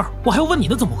回事？我还要问你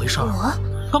呢，怎么回事？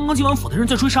我刚刚靖王府的人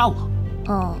在追杀我。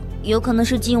有可能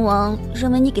是靖王认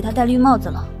为你给他戴绿帽子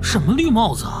了。什么绿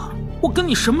帽子啊？我跟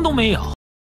你什么都没有。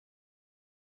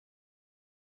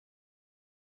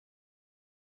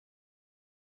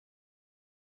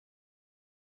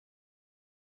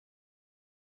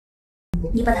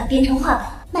你把它编成画本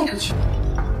卖出去。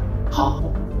好。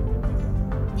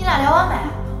你俩聊完没？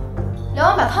聊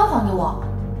完把汤还给我。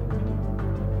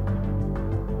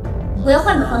我要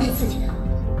换个方式刺激他，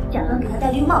假装给他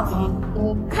戴绿帽子，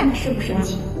看他生不生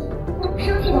气。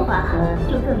生气的话，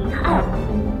就证明他爱我。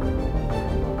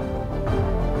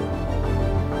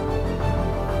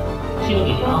谢我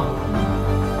给娘。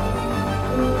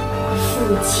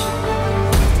父亲，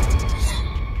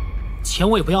钱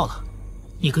我也不要了，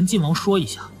你跟晋王说一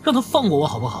下，让他放过我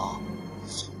好不好？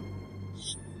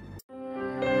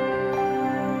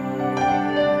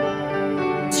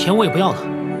钱我也不要了，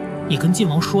你跟晋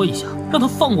王说一下，让他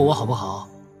放过我好不好？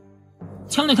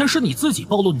前两天是你自己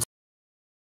暴露你。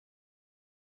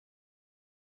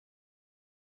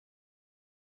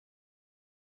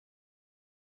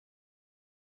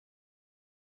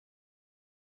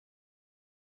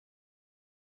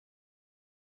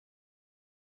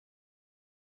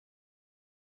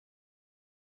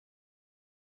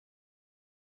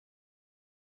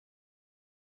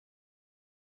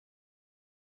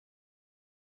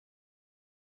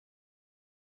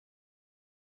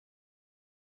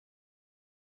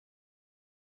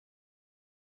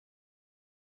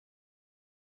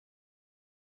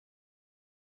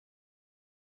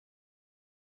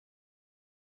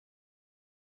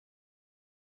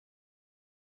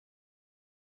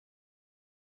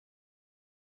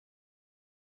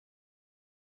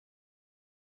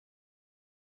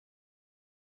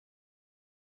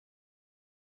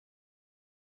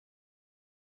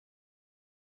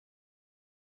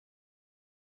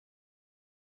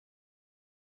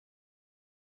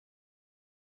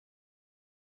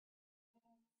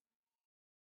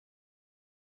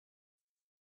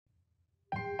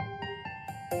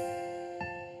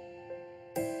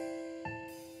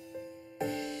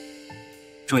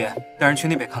朱颜，带人去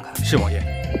那边看看。是王爷，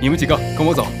你们几个跟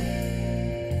我走。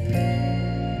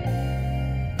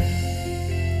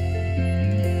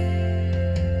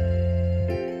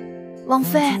王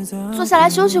妃，坐下来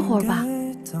休息会儿吧。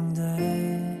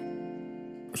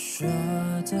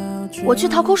我去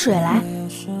讨口水来。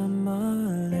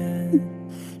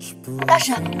大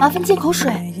婶，麻烦借口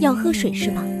水。要喝水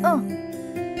是吧？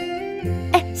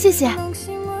哎，谢谢。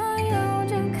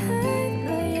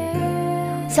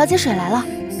小姐，水来了，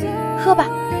喝吧。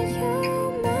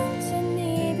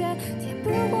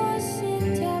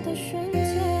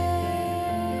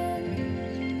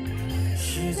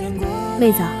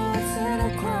妹子，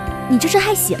你这是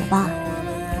害喜了吧？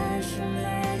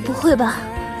不会吧？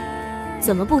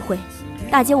怎么不会？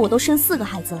大姐我都生4个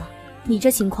孩子了，你这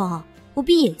情况啊，我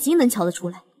闭眼睛能瞧得出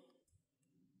来。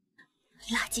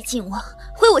垃圾靖王，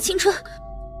毁我青春！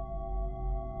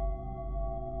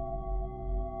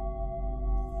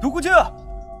独孤靖，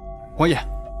王爷，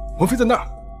王妃在那儿。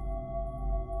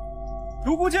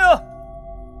独孤靖，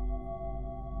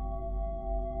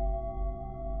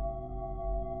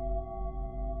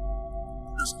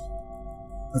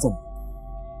他怎么？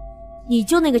你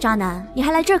就那个渣男，你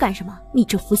还来这儿干什么？你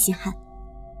这负心汉！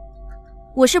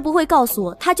我是不会告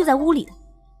诉他就在屋里的。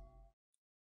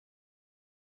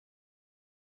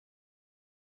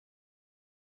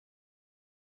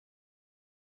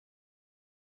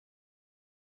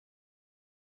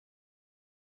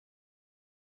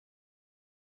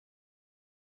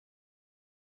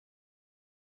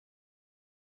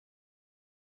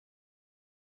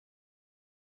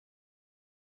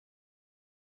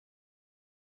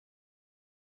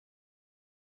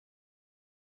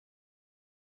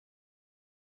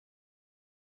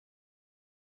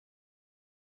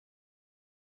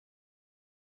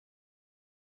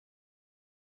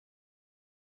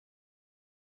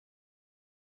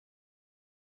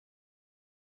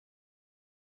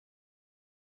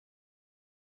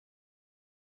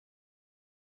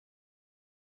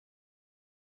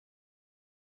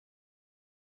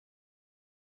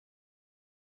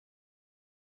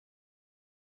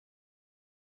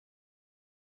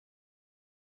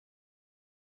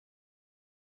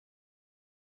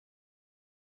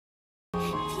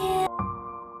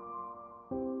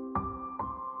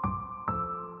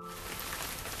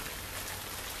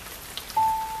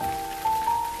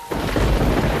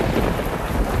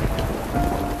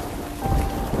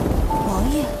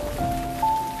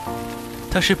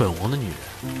她是本王的女人。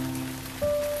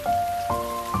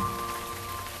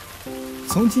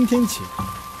从今天起，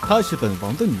她是本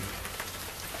王的女人。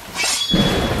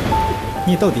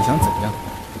你到底想怎样？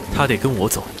她得跟我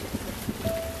走。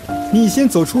你先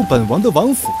走出本王的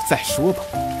王府再说吧。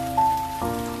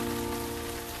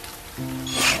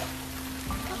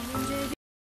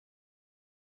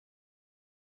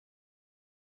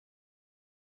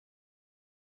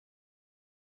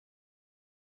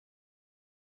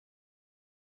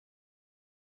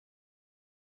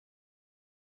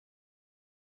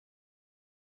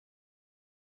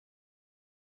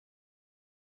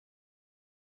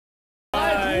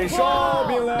烧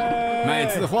饼嘞！卖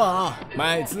字画啊！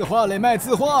卖字画嘞！卖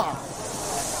字画！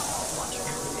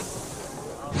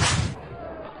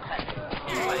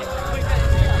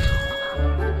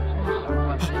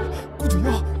顾九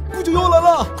妖，顾九妖来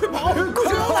了！快跑！顾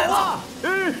九妖来了！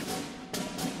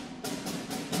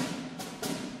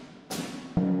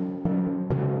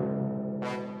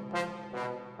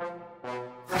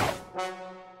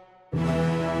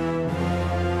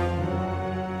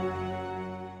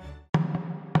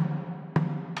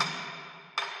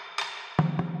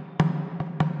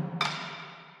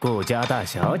顾家大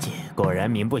小姐果然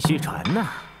名不虚传呐！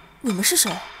你们是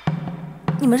谁？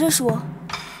你们认识我？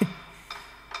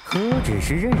何止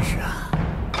是认识啊！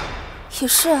也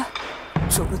是，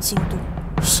整个京都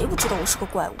谁不知道我是个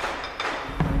怪物？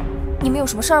你们有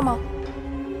什么事儿吗？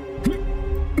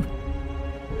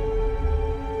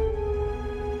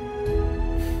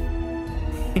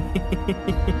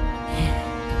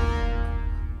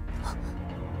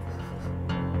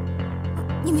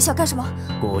你们想干什么？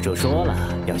谷主说了，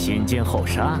要先奸后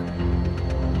杀。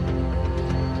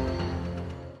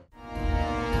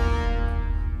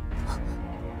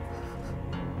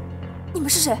你们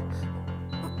是谁？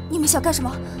你们想干什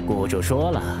么？谷主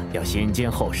说了，要先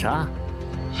奸后杀。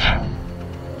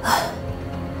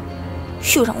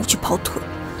又让我去跑腿。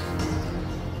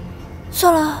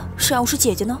算了，谁让我是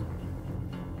姐姐呢？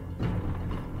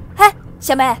哎，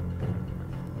小妹，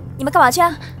你们干嘛去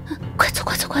啊？快走，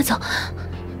快走，快走！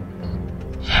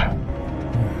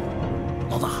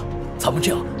老大，咱们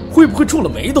这样会不会触了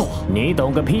霉头啊？你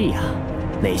懂个屁呀！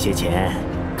那些钱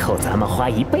够咱们花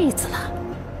一辈子了。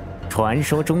传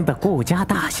说中的顾家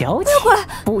大小姐，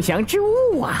不祥之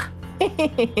物啊！嘿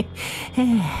嘿嘿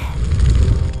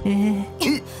嘿，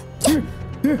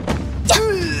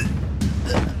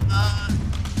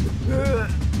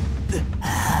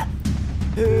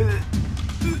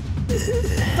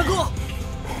大哥，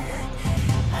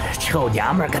臭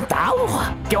娘们敢打我，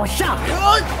给我上！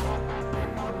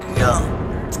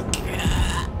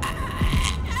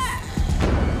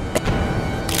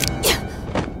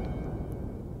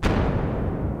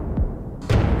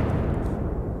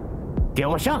给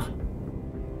我上！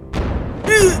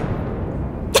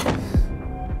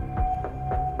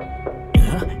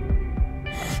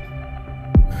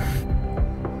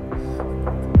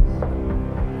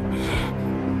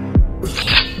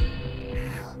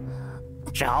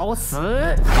找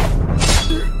死！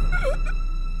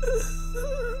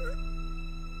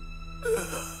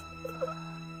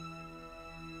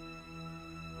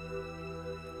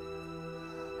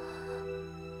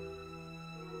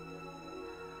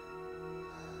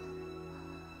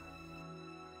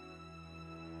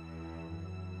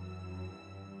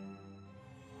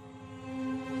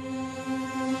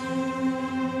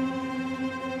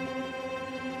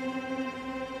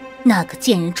那个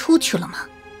贱人出去了吗？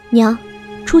娘，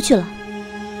出去了。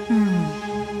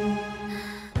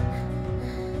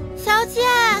小姐，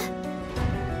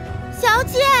小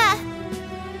姐，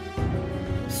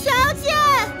小姐！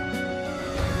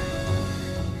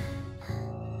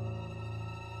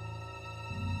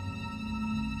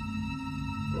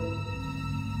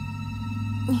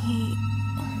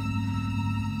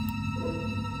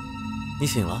你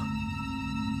醒了？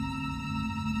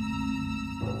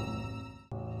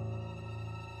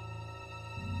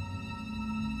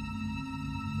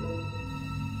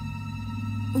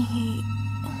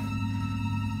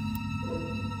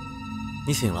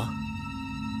你醒了？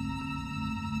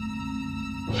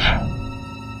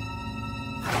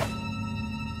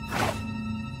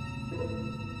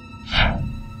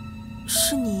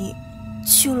是你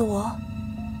救了我？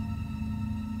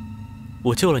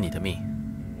我救了你的命，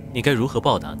你该如何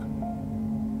报答呢？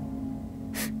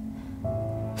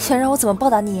想让我怎么报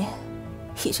答你？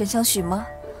以身相许吗？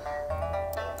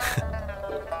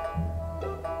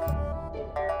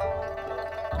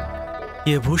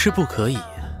也不是不可以。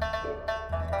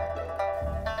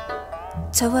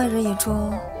在外人眼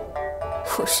中，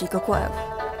我是一个怪物，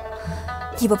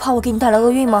你不怕我给你带来厄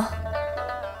运吗？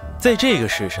在这个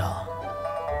世上，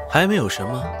还没有什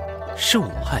么是我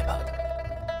害怕的。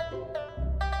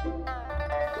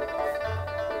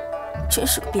真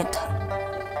是个变态，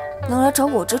能来找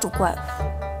我这种怪物。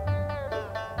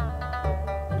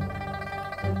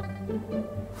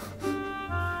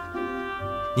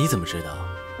你怎么知道？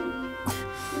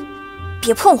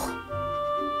别碰我！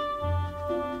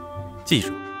记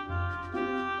住，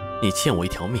你欠我一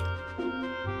条命。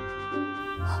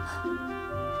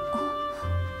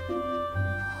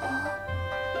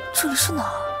这里是哪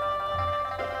儿？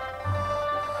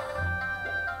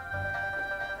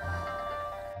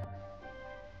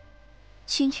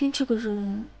青青这个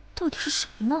人到底是谁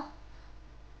呢？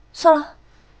算了，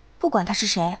不管他是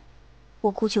谁，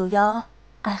我顾九妖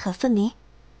爱恨分明。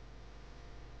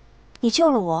你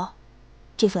救了我，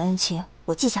这份恩情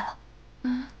我记下了。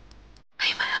哎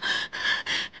呀妈呀！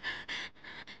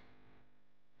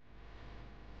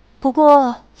不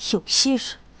过有些人，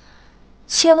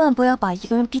千万不要把一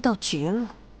个人逼到绝路，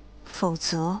否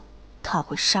则他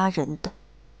会杀人的。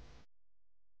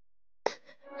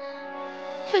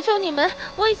求求你们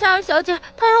问一下二小姐，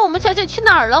她让我们小姐去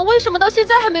哪儿了？为什么到现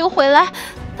在还没有回来？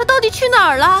她到底去哪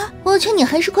儿了？我劝你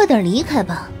还是快点离开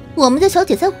吧，我们家小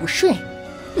姐在午睡，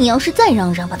你要是再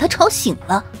嚷嚷把她吵醒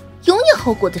了，有你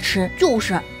好果子吃。就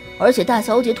是，而且大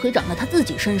小姐腿长在她自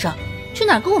己身上，去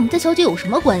哪儿跟我们家小姐有什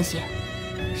么关系？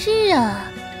是啊，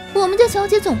我们家小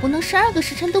姐总不能12个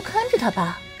时辰都看着她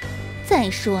吧？再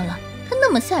说了，她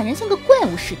那么吓人，像个怪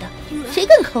物似的，谁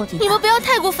敢靠近她？你们不要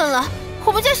太过分了，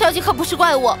我们家小姐可不是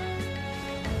怪物。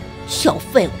小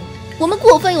废物，我们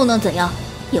过分又能怎样？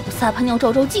也不撒泡尿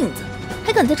照照镜子，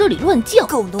还敢在这里乱叫！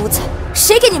狗奴才，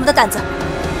谁给你们的胆子？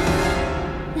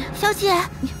小姐，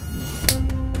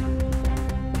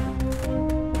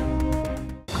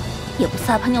也不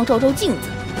撒泡尿照照镜子，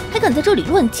还敢在这里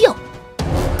乱叫！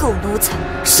狗奴才，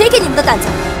谁给你们的胆子？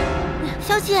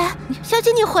小姐，小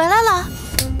姐你回来了！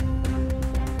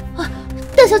啊，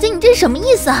大小姐，你这是什么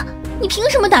意思啊？你凭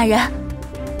什么打人？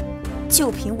就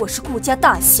凭我是顾家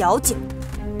大小姐，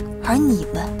而你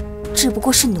们只不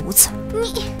过是奴才。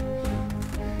你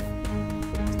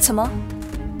怎么？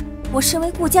我身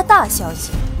为顾家大小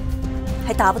姐，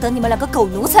还打不得你们两个狗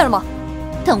奴才了吗？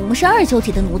但我们是二小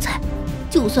姐的奴才，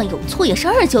就算有错也是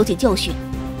二小姐教训。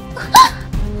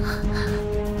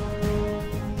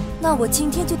那我今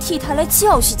天就替她来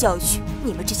教训教训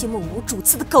你们这些目无主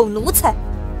次的狗奴才。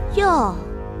哟，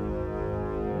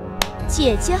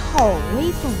姐姐好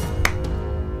威风啊！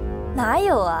哪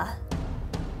有啊？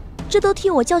这都替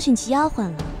我教训起丫鬟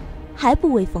了，还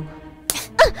不威风啊？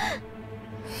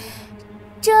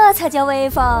这才叫威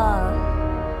风！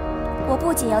我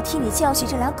不仅要替你教训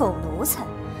这俩狗奴才，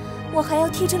我还要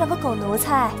替这两个狗奴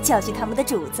才教训他们的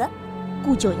主子。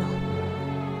顾九瑶，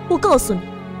我告诉你，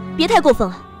别太过分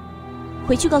了，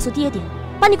回去告诉爹爹，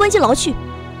把你关进牢去。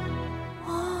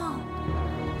哦，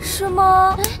是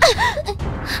吗？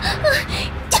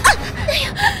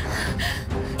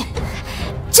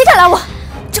谁敢拦我？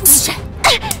整死谁！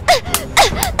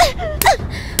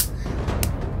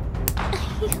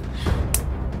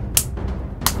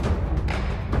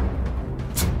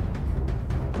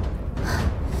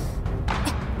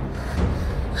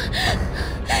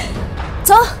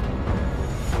走。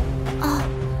啊。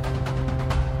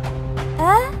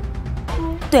哎，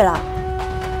对了，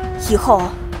以后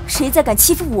谁再敢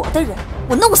欺负我的人，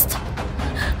我弄死他！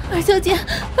二小姐，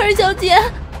二小姐，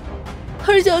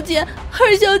二小姐，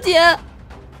二小姐！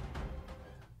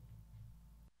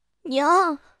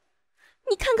娘，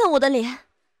你看看我的脸，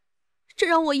这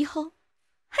让我以后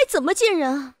还怎么见人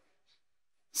啊？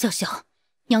小小，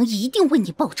娘一定为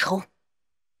你报仇。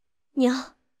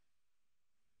娘，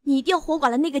你一定要活剐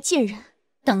了那个贱人。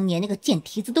当年那个贱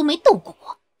蹄子都没斗过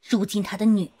我，如今他的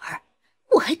女儿，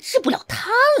我还治不了他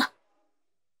了。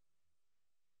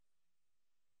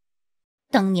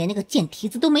当年那个贱蹄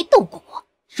子都没斗过我，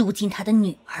如今他的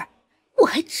女儿，我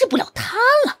还治不了他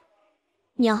了。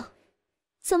娘，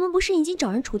咱们不是已经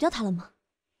找人除掉他了吗？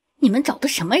你们找的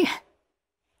什么人？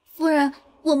夫人，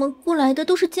我们雇来的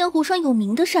都是江湖上有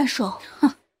名的杀手。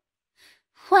哼，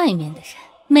外面的人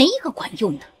没一个管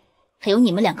用的，还有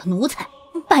你们两个奴才，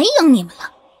白养你们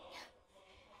了，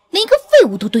连一个废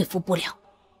物都对付不了。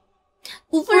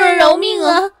夫人饶命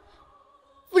啊！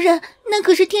夫人，那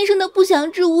可是天生的不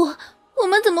祥之物，我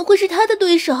们怎么会是他的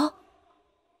对手？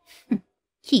哼，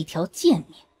一条贱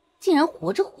命竟然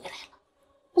活着回来了，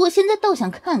我现在倒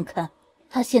想看看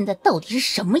他现在到底是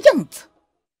什么样子。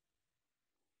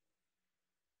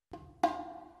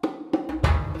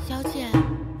小姐，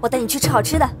我带你去吃好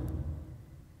吃的。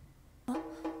啊，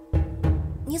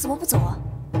你怎么不走啊？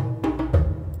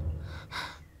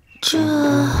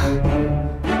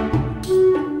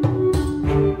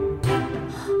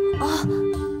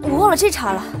了这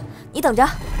茬了，你等着。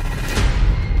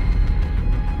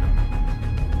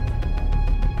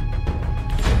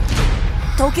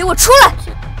都给我出来！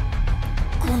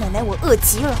姑奶奶，我饿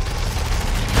极了，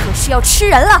可是要吃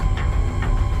人了。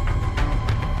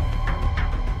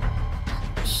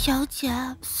小姐，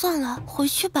算了，回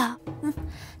去吧。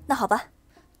那好吧，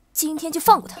今天就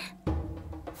放过他。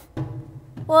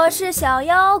我是小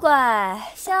妖怪，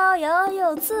逍遥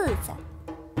又自在。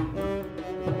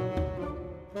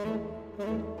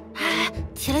哎，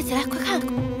起来起来，快看！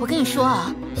我跟你说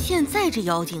啊，现在这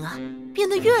妖精啊，变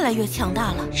得越来越强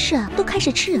大了。是啊，都开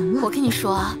始吃人了。我跟你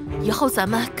说啊，以后咱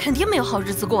们肯定没有好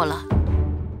日子过了。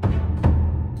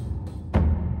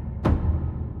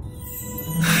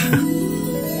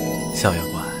小妖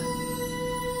怪，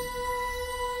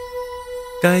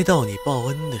该到你报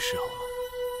恩的时候了。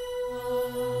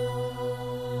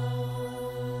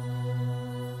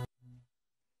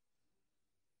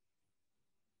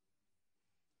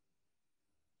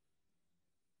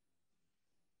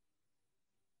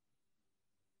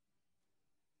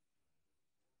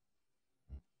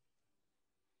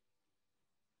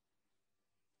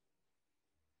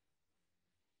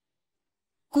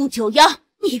顾九阳，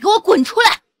你给我滚出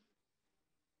来！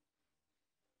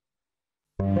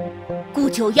顾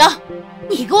九阳，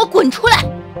你给我滚出来！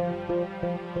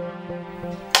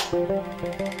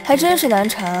还真是难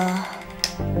缠啊，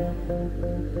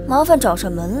麻烦找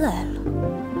上门来了。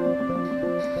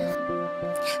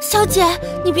小姐，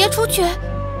你别出去！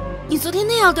你昨天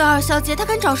那样对二小姐，她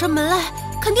敢找上门来，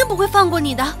肯定不会放过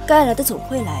你的。该来的总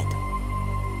会来的，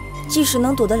即使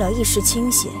能躲得了一时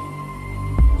清闲，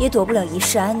也躲不了一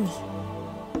世安宁。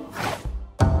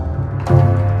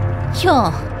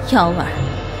哟，幺儿，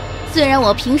虽然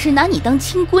我平时拿你当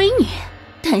亲闺女，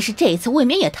但是这次未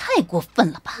免也太过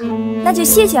分了吧？那就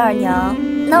谢谢二娘，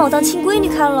拿我当亲闺女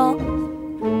看喽。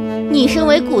你身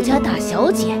为顾家大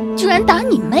小姐，居然打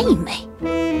你妹妹！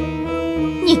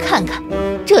你看看，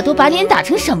这都把脸打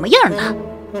成什么样了？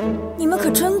你们可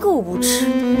真够无耻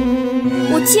的！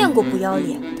我见过不要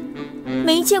脸的，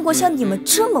没见过像你们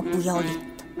这么不要脸的。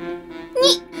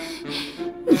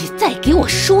你再给我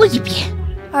说一遍！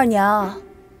二娘，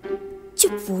就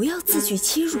不要自取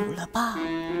其辱了吧。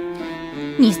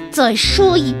你再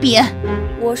说一遍。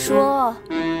我说，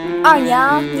二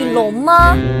娘，你聋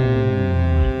吗？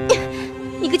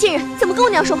你个贱人，怎么跟我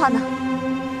娘说话呢？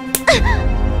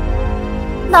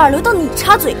哪轮到你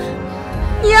插嘴？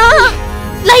娘，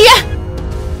来人！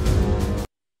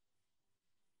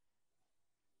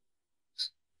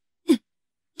你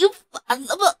反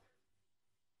了吧？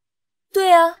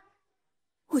对啊，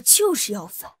我就是要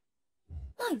反。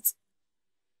那又怎么？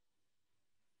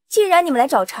既然你们来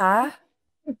找茬儿，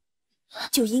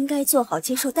就应该做好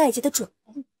接受代价的准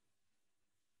备。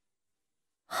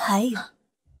还有，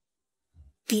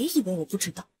别以为我不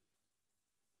知道，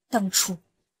当初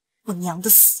我娘的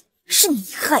死是你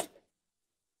害的，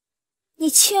你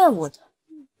欠我的，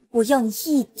我要你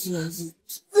一点一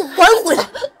点还回来。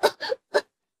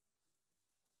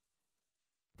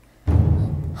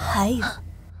还有，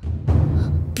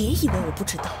别以为我不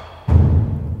知道，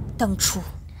当初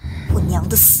我娘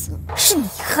的死是你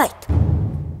害的，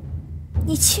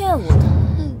你欠我的，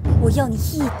我要你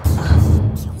一点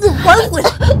一点还回来。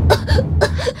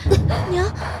娘，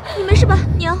你没事吧？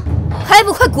娘，还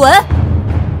不快滚！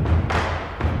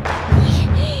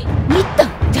你等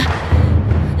着，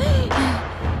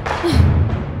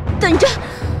等着。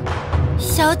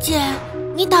小姐，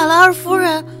你打了二夫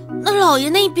人，那老爷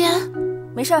那边？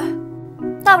没事儿，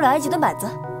大不了挨几顿板子。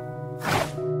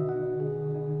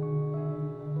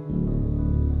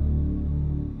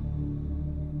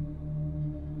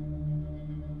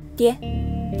爹，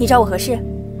你找我何事？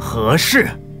何事？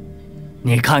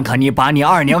你看看你把你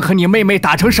二娘和你妹妹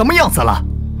打成什么样子了！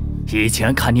以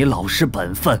前看你老实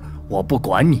本分，我不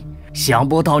管你，想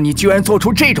不到你居然做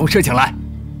出这种事情来。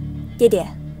爹爹，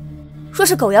若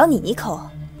是狗咬你一口，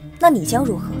那你将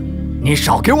如何？你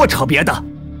少给我扯别的。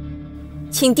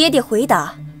请爹爹回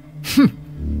答。哼，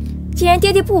既然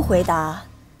爹爹不回答，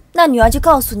那女儿就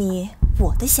告诉你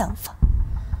我的想法。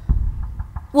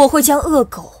我会将恶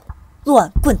狗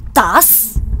乱棍打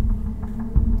死。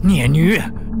孽女，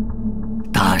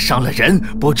打伤了人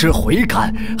不知悔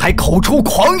改，还口出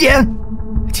狂言。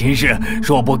今日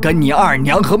若不跟你二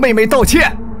娘和妹妹道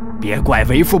歉，别怪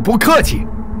为父不客气。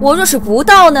我若是不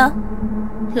道呢？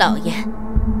老爷，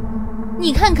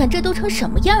你看看这都成什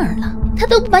么样了，他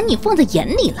都不把你放在眼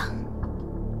里了。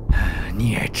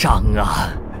孽障啊！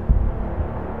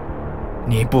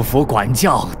你不服管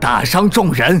教，打伤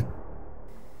众人，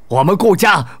我们顾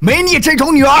家没你这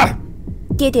种女儿。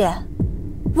爹爹，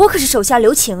我可是手下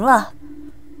留情了。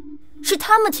是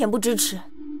他们恬不知耻，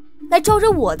来招惹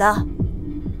我的。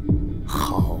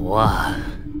好啊，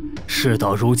事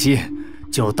到如今，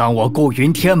就当我顾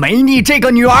云天没你这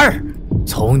个女儿，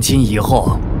从今以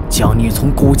后将你从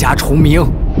顾家除名。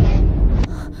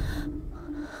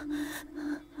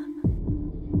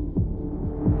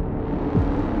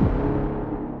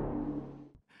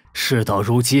事到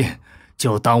如今，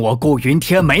就当我顾云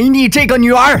天没你这个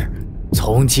女儿，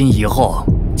从今以后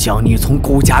将你从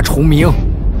顾家除名。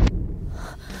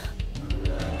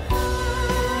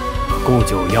顾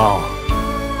九妖，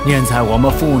念在我们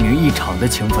父女一场的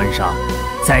情分上，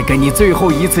再给你最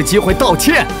后一次机会道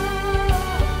歉。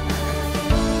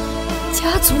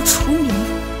家族除名，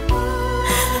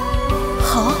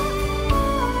好，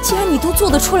既然你都做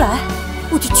得出来，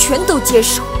我就全都接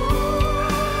受。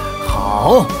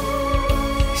好，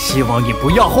希望你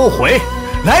不要后悔。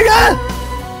来人，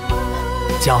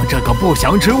将这个不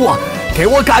祥之物给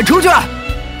我赶出去。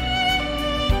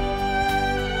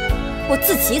我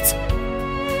自己走。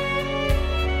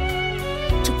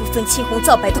这不分青红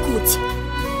皂白的顾家，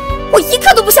我一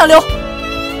刻都不想留。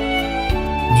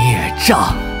孽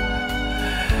障！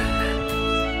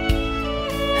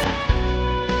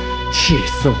气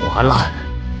死我了！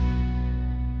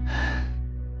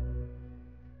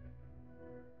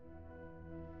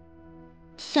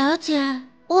小姐，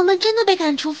我们真的被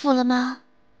赶出府了吗？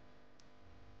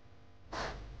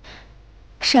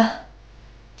是啊，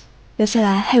留下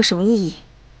来还有什么意义？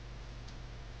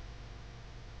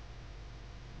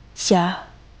喜儿，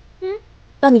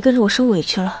让你跟着我受委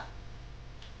屈了。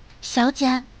小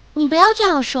姐，你不要这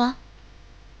样说。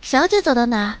小姐走到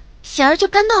哪儿，喜儿就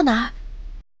跟到哪儿。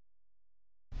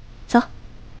走。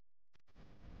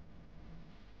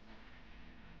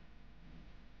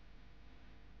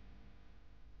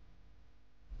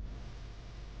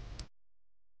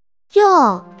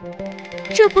哟，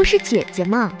这不是姐姐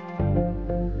吗？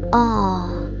哦，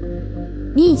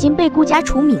你已经被顾家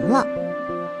除名了。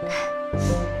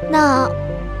那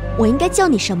我应该叫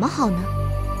你什么好呢？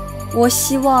我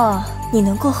希望你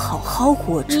能够好好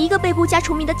活着。你一个被顾家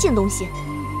除名的贱东西，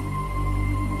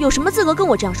有什么资格跟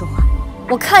我这样说话？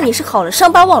我看你是好了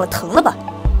伤疤忘了疼了吧？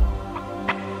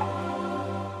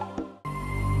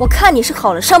我看你是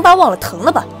好了伤疤忘了疼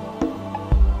了吧？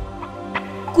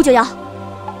顾九瑶，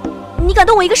你敢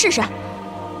动我一个试试？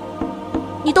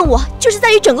你动我就是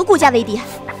在与整个顾家为敌。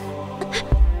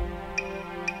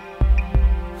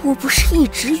我不是一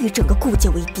直与整个顾家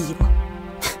为敌吗？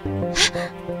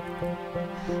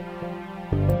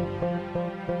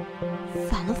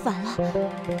反了反了，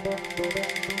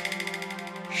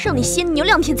让你先牛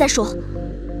2天再说。哼！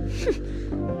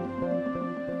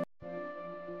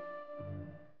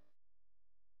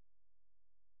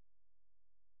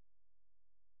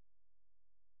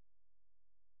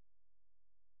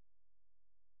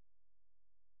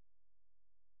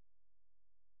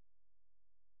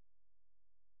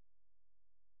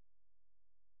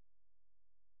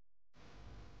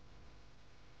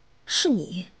是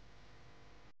你。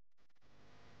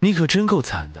你可真够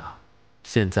惨的，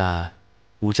现在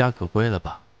无家可归了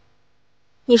吧？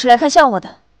你是来看笑话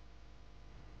的？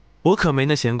我可没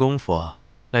那闲工夫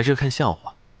来这看笑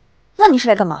话。那你是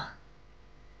来干嘛？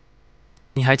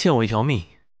你还欠我一条命，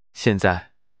现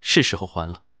在是时候还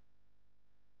了。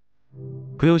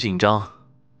不用紧张，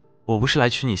我不是来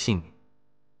取你性命，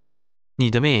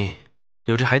你的命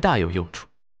留着还大有用处。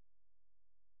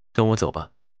跟我走吧。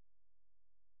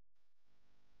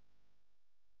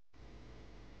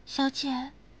小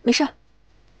姐，没事，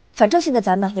反正现在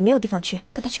咱们也没有地方去，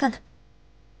跟他去看看。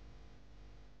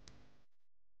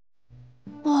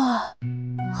哇，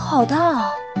好大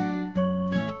啊！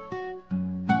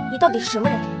你到底是什么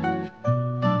人？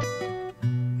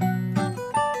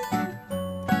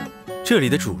这里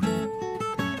的主人。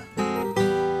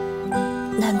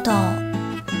难道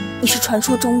你是传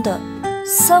说中的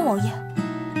三王爷？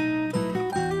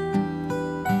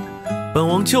本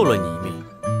王救了你一命，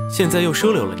现在又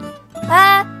收留了你。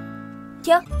哎，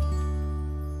停！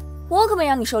我可没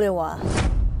让你收留我啊！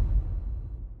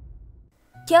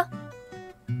停！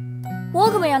我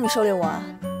可没让你收留我啊！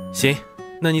行，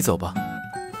那你走吧。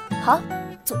好，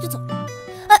走就走。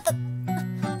哎，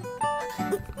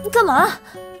你干嘛？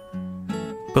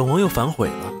本王又反悔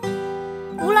了。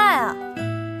无赖啊！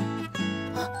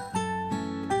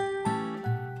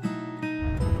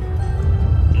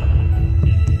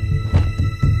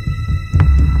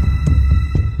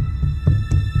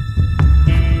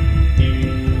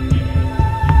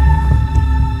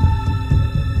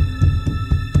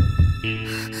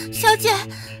小姐，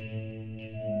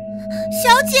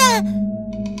小姐，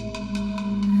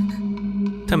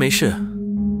他没事，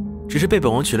只是被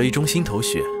本王取了一中心头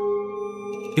血，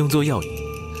用作药引，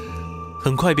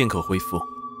很快便可恢复。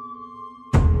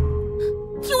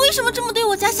你为什么这么对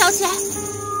我家小姐？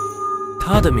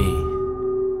她的命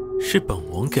是本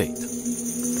王给的。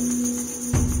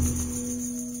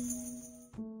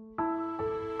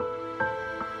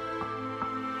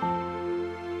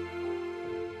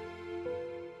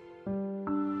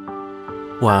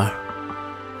婉儿，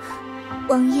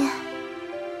王爷，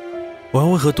婉儿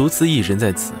为何独自一人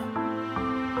在此？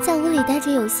在屋里待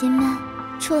着有些闷，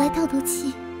出来透透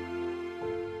气。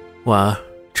婉儿，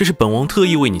这是本王特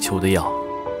意为你求的药。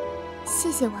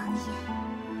谢谢王爷。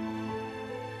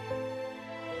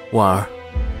婉儿，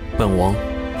本王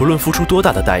不论付出多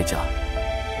大的代价，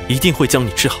一定会将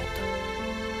你治好的。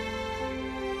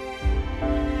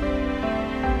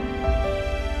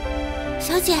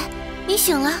小姐，你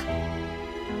醒了。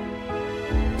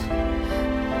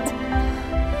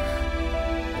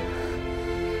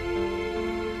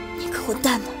你个混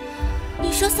蛋呢！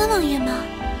你说三王爷吗？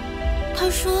他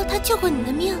说他救过你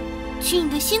的命，取你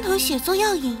的心头血做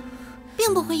药引，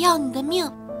并不会要你的命。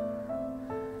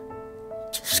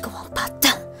真是个王八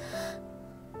蛋！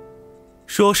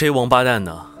说谁王八蛋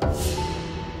呢？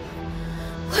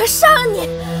我要杀了你！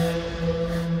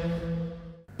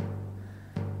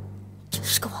真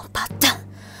是个王八蛋！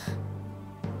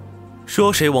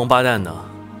说谁王八蛋呢？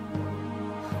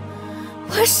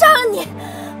我要杀了你！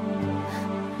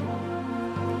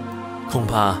恐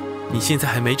怕你现在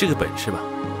还没这个本事吧？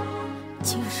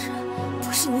今日不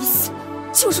是你死，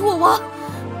就是我亡！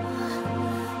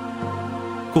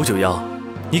顾九妖，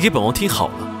你给本王听好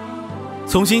了，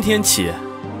从今天起，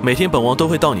每天本王都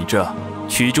会到你这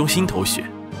取一盅心头血，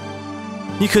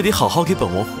你可得好好给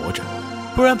本王活着，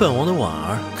不然本王的婉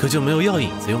儿可就没有药引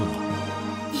子用了。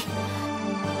你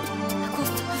太过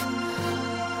分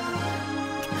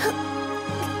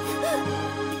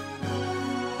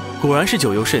了！果然是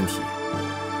九幽圣体，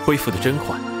恢复的真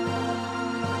快。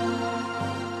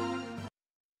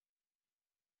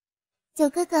九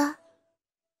哥哥，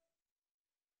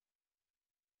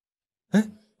哎，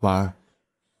婉儿，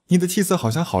你的气色好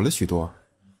像好了许多。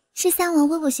是三王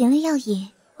为我寻了药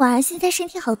引，婉儿现在身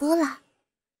体好多了。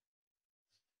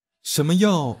什么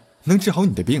药能治好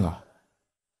你的病啊？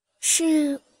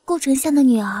是顾丞相的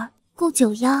女儿顾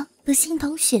九妖的心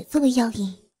头血作为药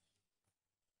引。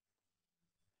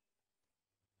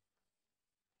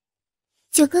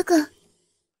九哥哥，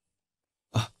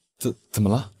怎么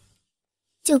了？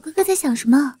九哥哥在想什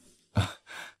么？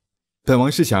本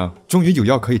王是想，终于有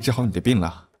药可以治好你的病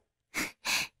了。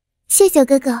谢九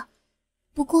哥哥。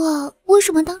不过，为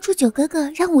什么当初九哥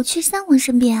哥让我去三王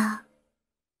身边啊？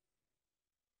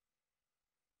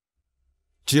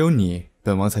只有你，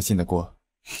本王才信得过。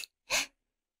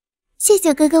谢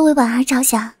九哥哥为婉儿着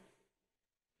想。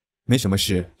没什么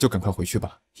事，就赶快回去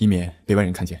吧，以免被外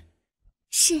人看见。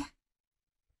是。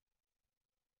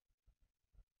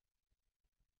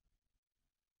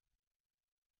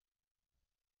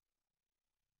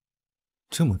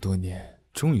这么多年，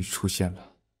终于出现了。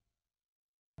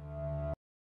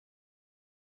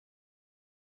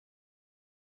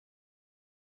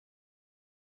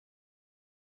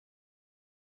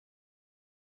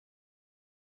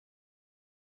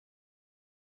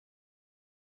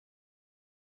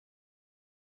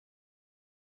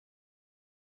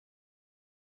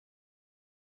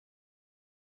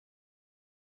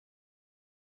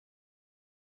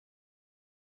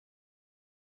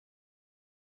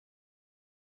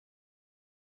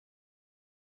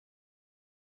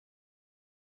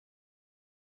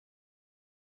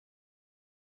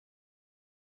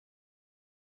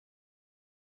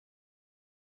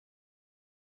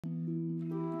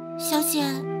小姐，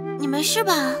你没事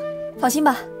吧？放心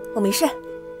吧，我没事。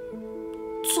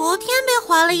昨天被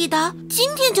划了一刀，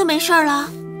今天就没事了。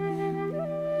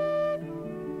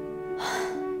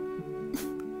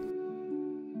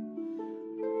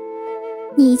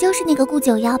你就是那个顾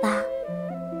九妖吧？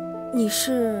你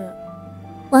是？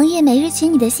王爷每日取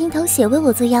你的心头血为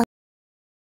我做药。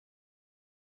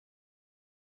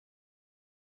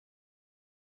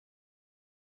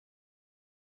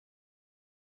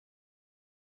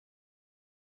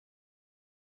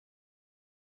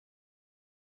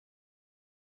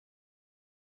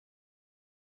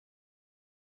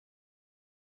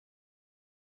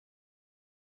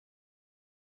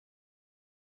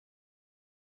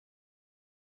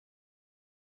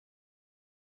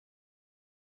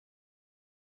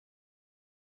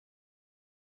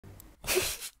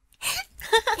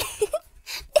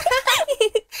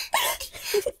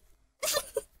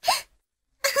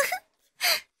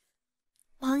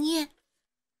王爷，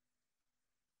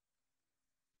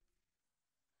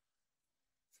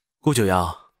顾九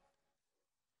瑶，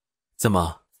怎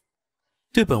么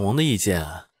对本王的意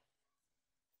见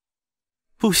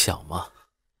不小嘛。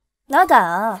哪敢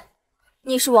啊！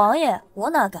你是王爷，我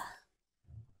哪敢？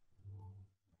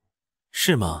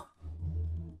是吗？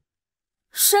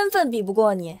身份比不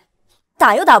过你，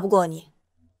打又打不过你，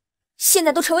现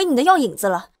在都成为你的药引子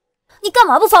了，你干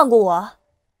嘛不放过我？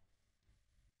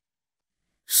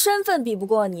身份比不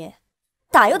过你，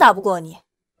打又打不过你，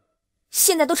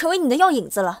现在都成为你的药引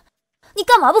子了，你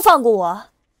干嘛不放过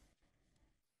我？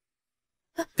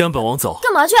跟本王走。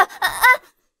干嘛去？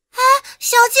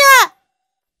小姐，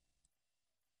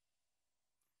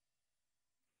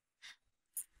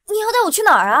你要带我去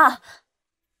哪儿啊？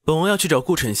本王要去找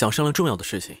顾丞相商量重要的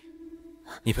事情，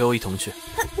你陪我一同去。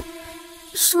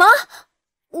什么？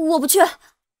我不去。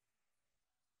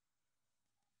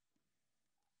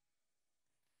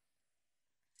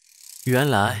原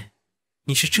来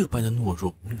你是这般的懦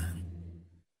弱无能。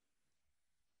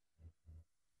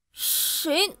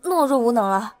谁懦弱无能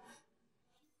了？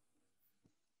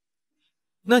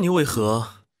那你为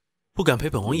何不敢陪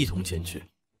本王一同前去？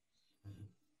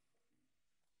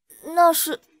那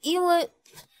是因为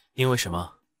什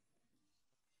么？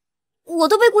我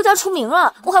都被顾家除名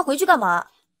了，我还回去干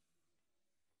嘛？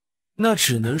那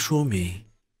只能说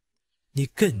明你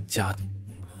更加的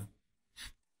无能。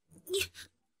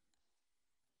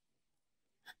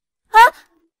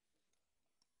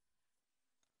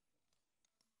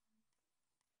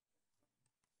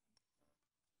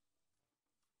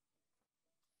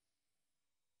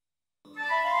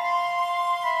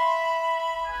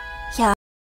呀！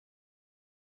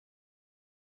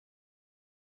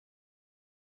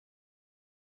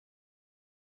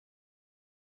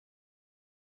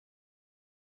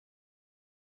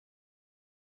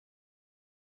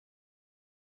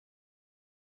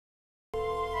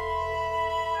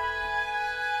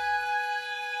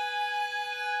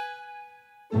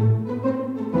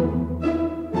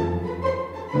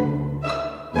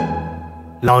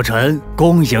老臣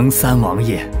恭迎三王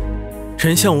爷。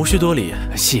丞相无需多礼，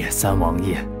谢三王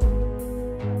爷。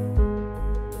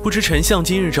不知丞相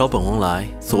今日找本王来，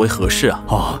所为何事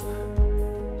啊？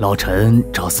老臣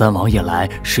找三王爷来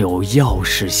是有要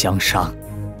事相商。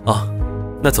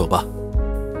那走吧。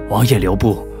王爷留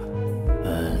步。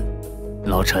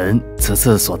老臣此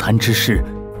次所谈之事，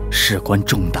事关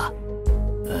重大。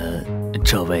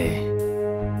这位……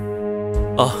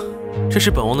这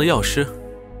是本王的药师。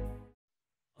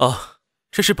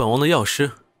这是本王的药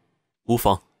师，无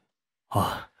妨。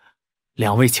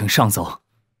两位请上走。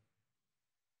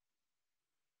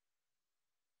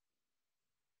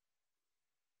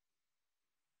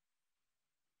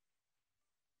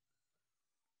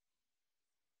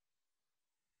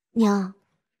娘，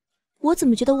我怎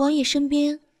么觉得王爷身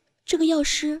边这个药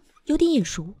师有点眼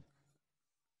熟？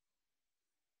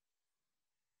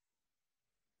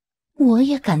我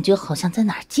也感觉好像在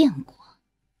哪儿见过。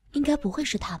应该不会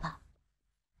是他吧？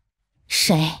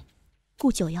谁？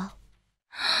顾九妖。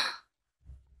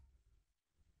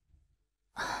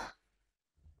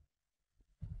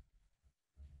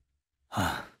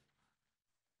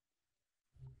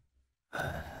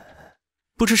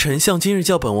不知丞相今日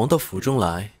叫本王到府中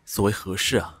来，所为何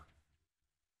事啊？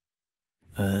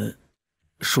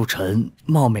恕臣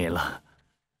冒昧了，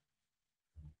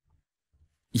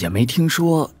也没听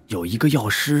说有一个药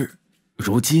师，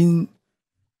如今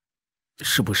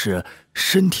是不是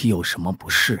身体有什么不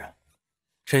适？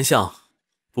丞相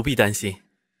不必担心，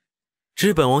只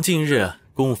是本王近日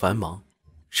公务繁忙，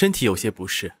身体有些不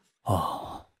适，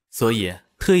所以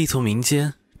特意从民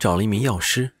间找了一名药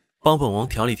师，帮本王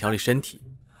调理调理身体。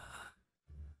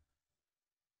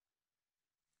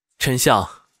丞相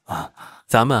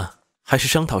咱们还是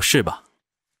商讨事吧。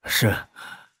是。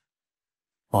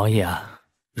王爷啊，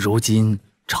如今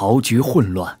朝局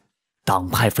混乱，党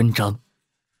派纷张，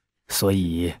所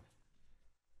以……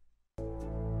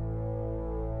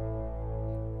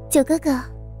九哥哥，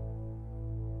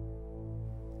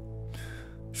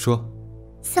说。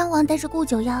三王带着顾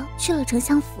九妖去了丞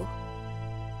相府。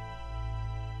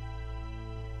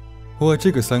我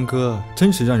这个三哥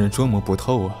真是让人捉摸不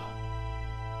透啊！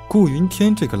顾云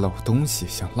天这个老东西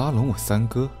想拉拢我三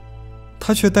哥，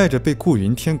他却带着被顾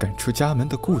云天赶出家门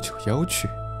的顾九妖去。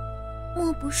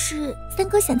莫不是三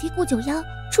哥想替顾九妖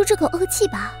出这口恶气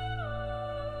吧？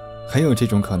很有这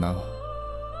种可能。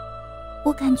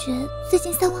我感觉最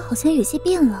近三王好像有些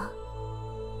变了。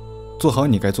做好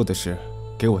你该做的事，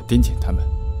给我盯紧他们。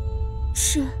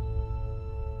是。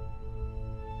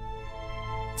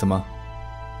怎么？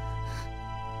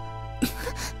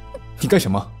你干什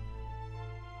么？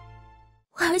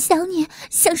婉儿想你，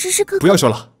想时时刻刻……不要说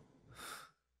了。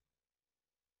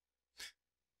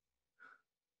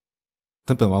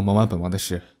等本王忙完本王的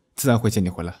事，自然会接你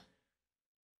回来。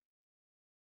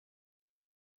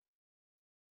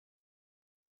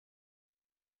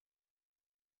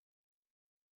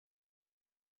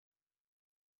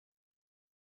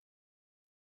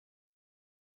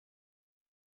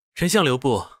丞相留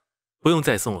步，不用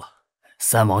再送了。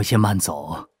三王爷慢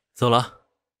走。走了。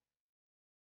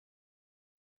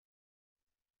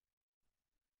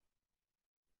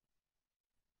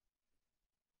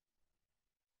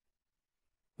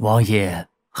王爷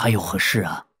还有何事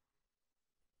啊？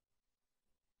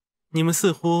你们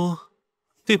似乎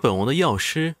对本王的药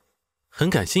师很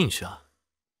感兴趣啊。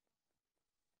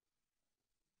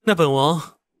那本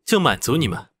王就满足你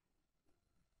们。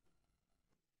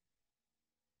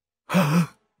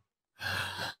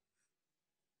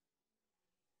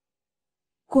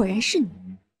果然是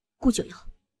你，顾九瑶。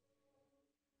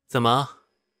怎么，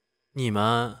你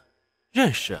们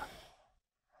认识？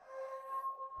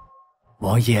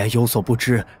王爷有所不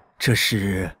知，这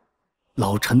是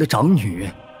老臣的长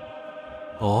女。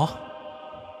哦，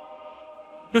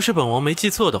若是本王没记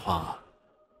错的话，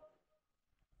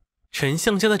丞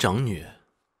相家的长女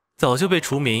早就被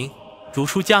除名逐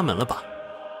出家门了吧？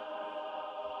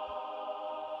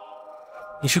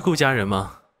你是顾家人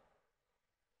吗？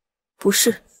不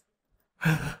是。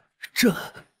这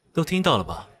都听到了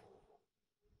吧？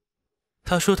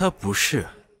他说他不是。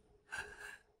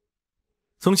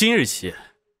从今日起，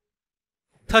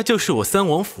他就是我三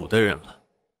王府的人了。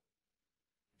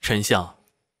丞相，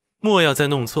莫要再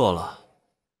弄错了。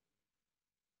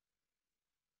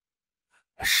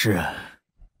是。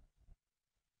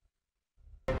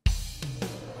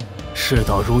事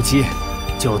到如今，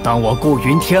就当我顾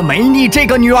云天没你这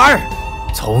个女儿。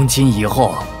从今以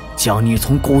后，将你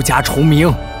从顾家除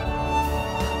名。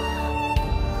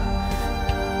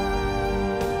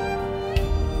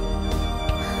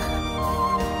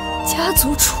家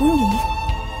族除名。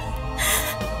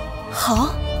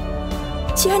好，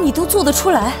既然你都做得出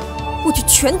来，我就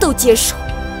全都接受。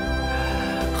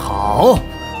好，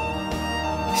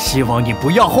希望你不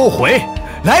要后悔。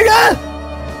来人，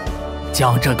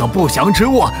将这个不祥之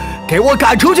物给我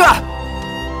赶出去！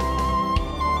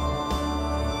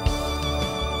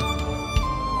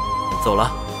走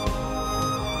了。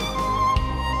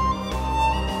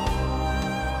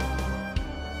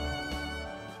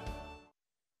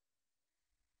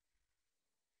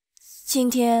今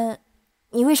天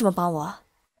你为什么帮我？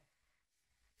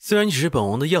虽然你只是本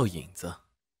王的药引子，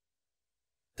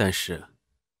但是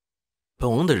本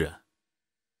王的人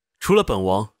除了本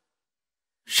王，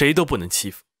谁都不能欺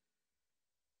负。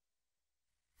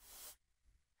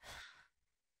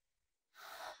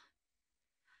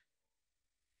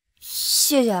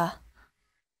谢谢啊。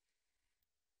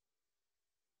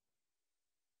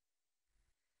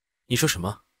你说什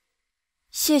么？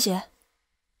谢谢。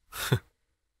哼，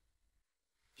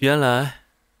原来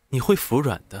你会服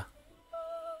软的。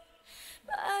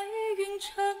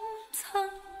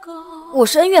我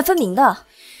是恩怨分明的。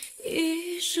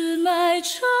一世埋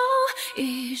仇，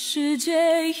一世解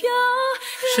忧，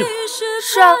一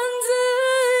世啊。自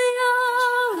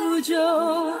悠久，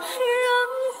让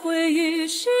回忆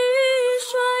细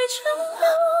水长流，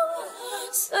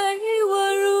随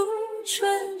我入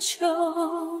春秋。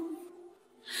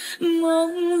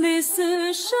梦里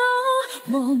厮守，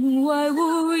梦外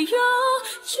无忧，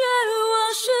却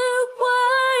往事回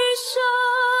首。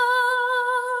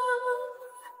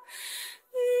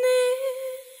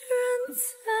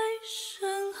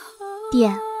爹，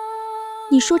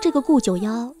你说这个顾九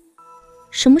妖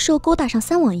什么时候勾搭上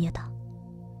三王爷的？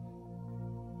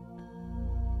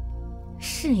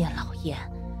是呀，老爷，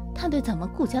他对咱们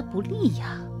顾家不利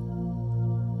呀。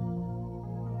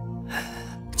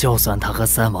就算他和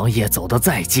三王爷走得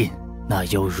再近，那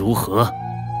又如何？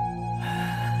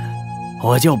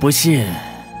我就不信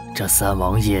这三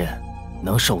王爷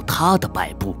能受他的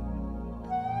摆布。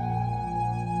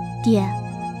爹，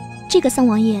这个三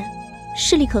王爷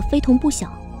势力可非同不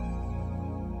小。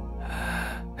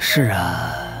是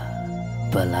啊，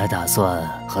本来打算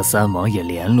和三王爷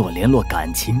联络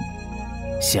感情，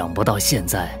想不到现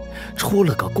在出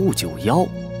了个顾九妖。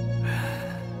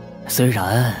虽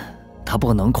然他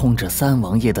不能控制三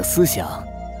王爷的思想，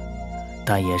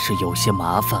但也是有些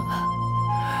麻烦啊。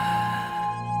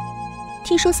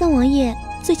听说三王爷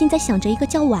最近在想着一个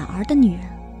叫婉儿的女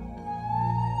人。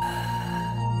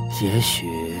也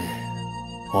许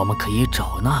我们可以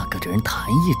找那个人谈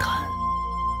一谈。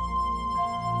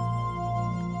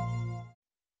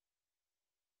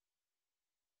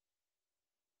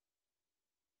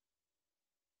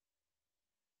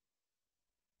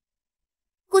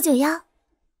顾九妖，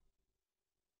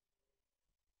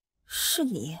是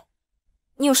你？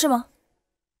你有事吗？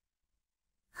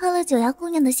喝了九瑶姑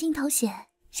娘的心头血，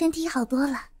身体好多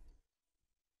了。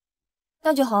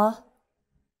那就好啊，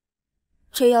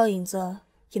这药引子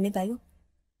也没白用。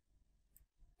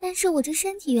但是我这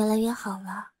身体越来越好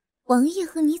了，王爷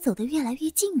和你走得越来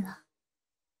越近了。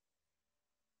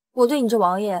我对你这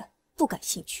王爷不感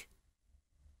兴趣。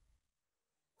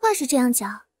话是这样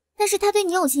讲，但是他对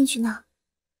你有兴趣呢。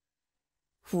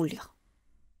无聊。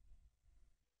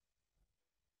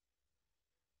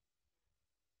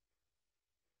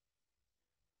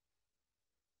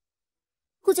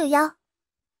顾九妖，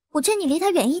我劝你离他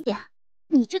远一点。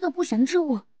你这个不祥之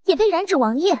物也配染指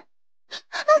王爷？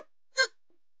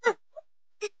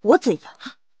我怎样，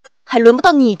还轮不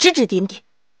到你指指点点。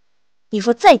你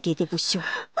若再喋喋不休，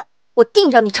我定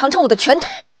让你尝尝我的拳头。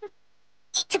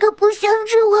你这个不祥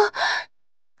之物！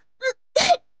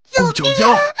顾九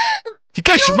妖，你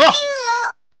干什么？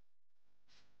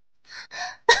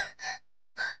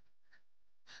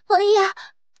王爷，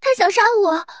他想杀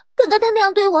我，刚刚他那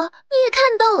样对我，你也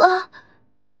看到了。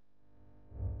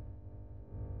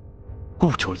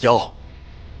顾九妖，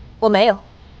我没有。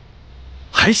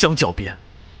还想狡辩？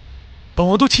本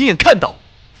王都亲眼看到。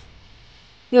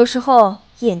有时候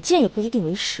眼见也不一定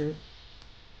为实。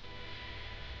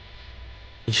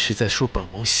你是在说本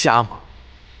王瞎吗？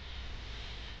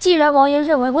既然王爷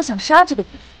认为我想杀这个女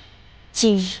人，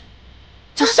今日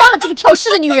就杀了这个挑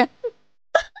事的女人。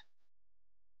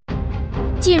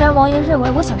既然王爷认为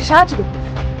我想杀这个女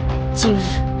人，今日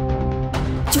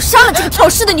就杀了这个挑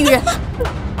事的女人。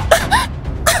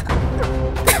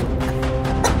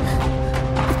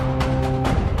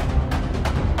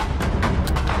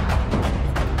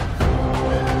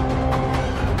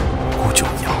顾九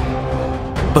妖，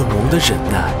本王的忍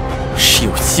耐是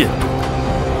有限度的。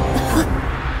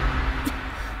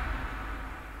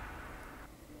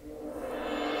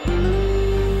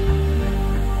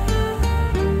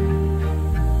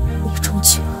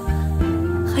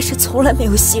还是从来没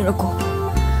有信任过我。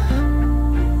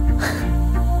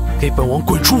给本王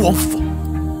滚出王府！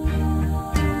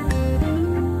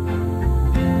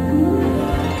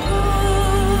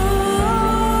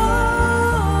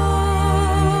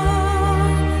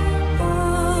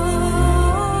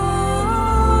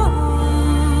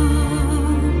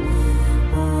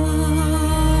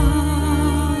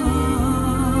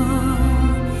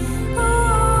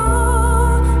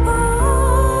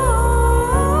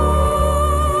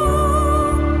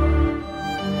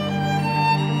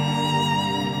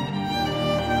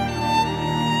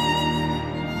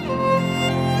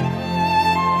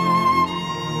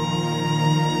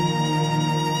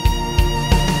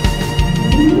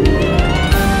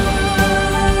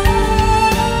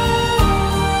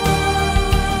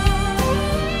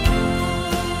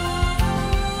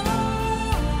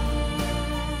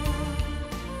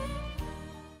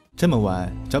这么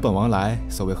晚找本王来，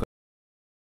所谓何？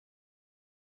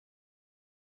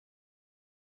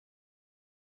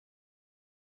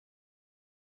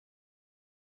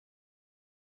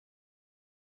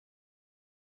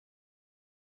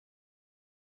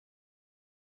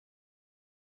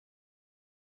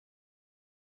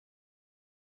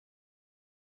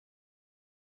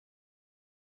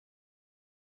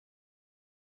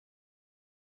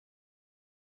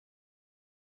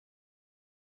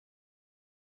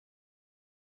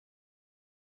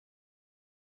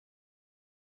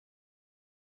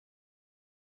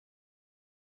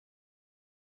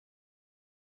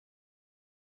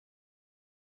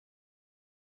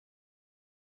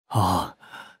啊，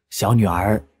小女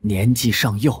儿年纪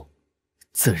尚幼，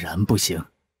自然不行。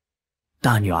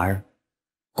大女儿，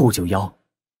顾九妖。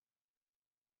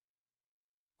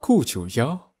顾九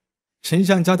妖，丞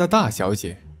相家的大小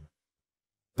姐。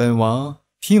本王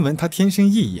听闻她天生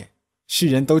异眼，世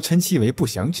人都称其为不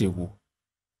祥之物。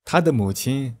她的母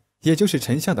亲，也就是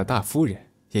丞相的大夫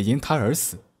人，也因她而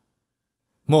死。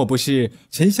莫不是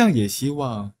丞相也希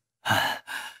望？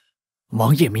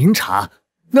王爷明察。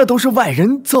那都是外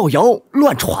人造谣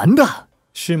乱传的，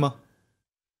是吗？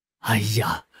哎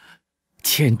呀，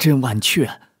千真万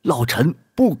确，老臣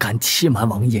不敢欺瞒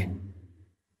王爷。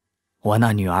我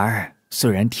那女儿虽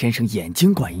然天生眼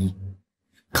睛怪异，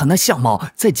可那相貌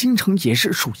在京城也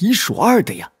是数一数二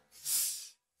的呀。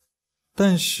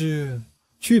但是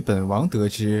据本王得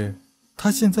知，她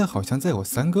现在好像在我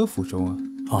三哥府中啊。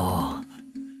哦，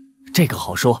这个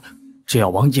好说，只要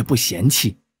王爷不嫌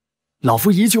弃，老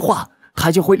夫一句话。她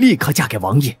就会立刻嫁给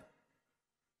王爷。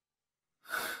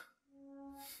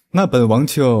那本王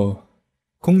就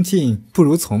恭敬不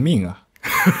如从命啊！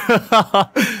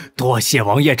多谢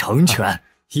王爷成全，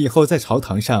以后在朝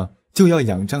堂上就要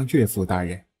仰仗岳父大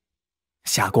人。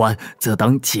下官则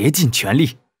当竭尽全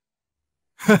力。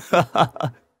哈哈哈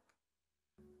哈。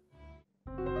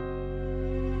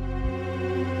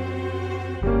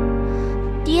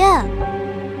爹，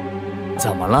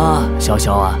怎么了，潇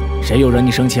潇啊？谁又惹你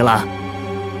生气了？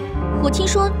我听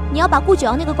说你要把顾九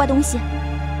瑶那个怪东西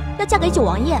要嫁给九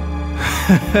王爷。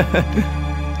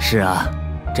是啊，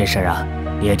这事儿啊，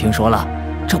你也听说了，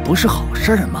这不是好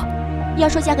事儿吗？要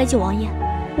说嫁给九王爷，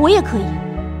我也可以。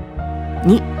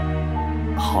你，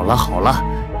好了好了，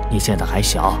你现在还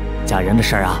小，嫁人的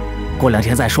事儿啊，过2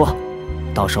天再说。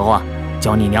到时候啊，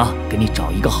叫你娘给你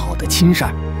找一个好的亲事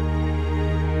儿。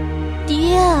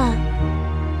爹，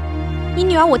你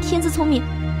女儿我天资聪明，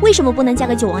为什么不能嫁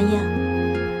给九王爷？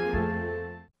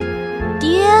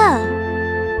爹，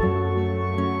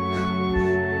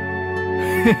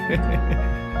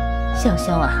潇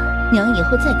潇啊，娘以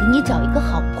后再给你找一个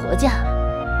好婆家。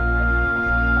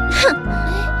哼！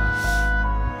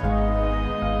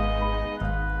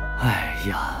哎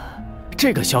呀，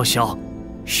这个潇潇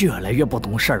越来越不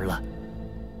懂事儿了。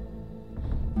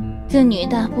这女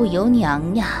大不由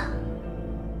娘呀。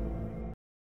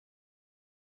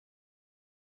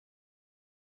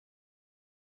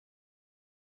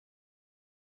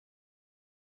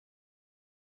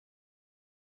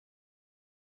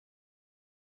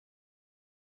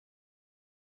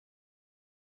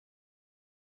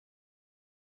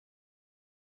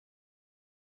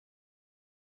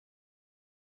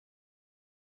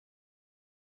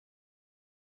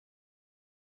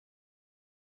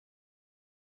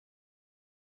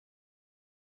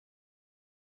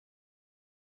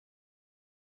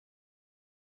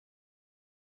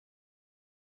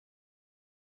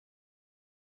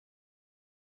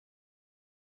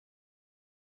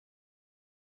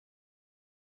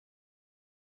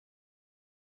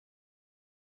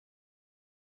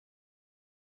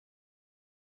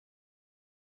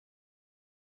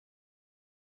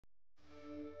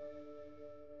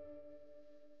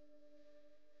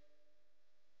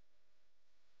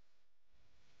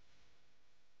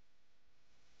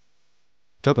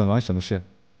找本王什么事？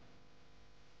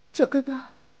九哥哥，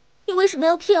你为什么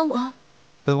要骗我？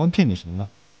本王骗你什么了？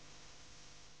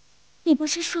你不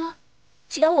是说，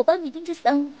只要我帮你盯着3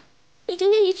王，你就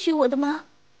愿意娶我的吗？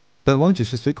本王只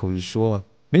是随口一说，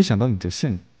没想到你就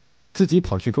信了，自己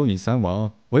跑去勾引3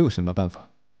王，我有什么办法？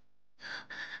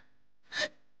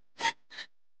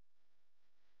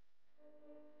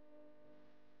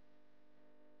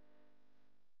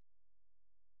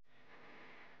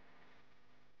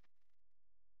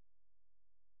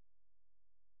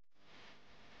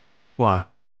婉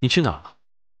儿，你去哪儿了？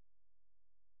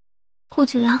顾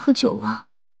九阳和九王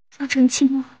要成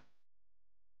亲了。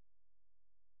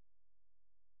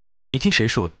你听谁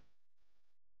说的？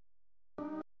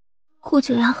顾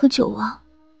九阳和九王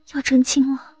要成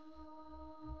亲了。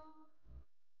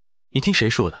你听谁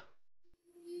说的？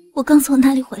我刚从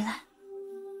那里回来。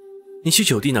你去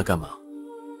九弟那干嘛？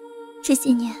这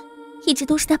些年，一直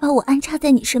都是他把我安插在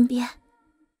你身边。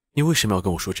你为什么要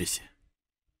跟我说这些？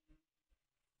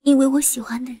因为我喜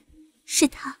欢的人是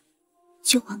他，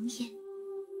九王爷。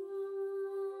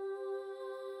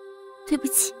对不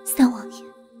起，3王爷，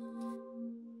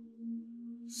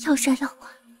要杀要剐，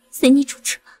随你主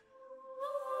持吧。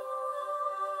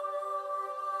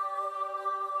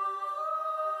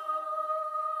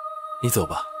你走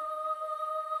吧。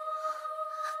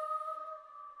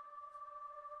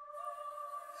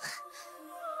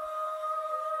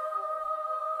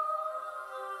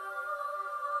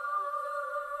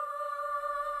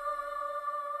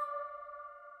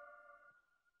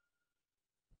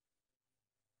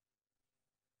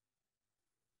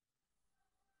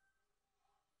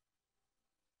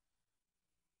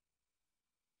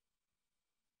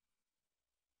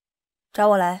找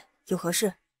我来有何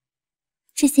事？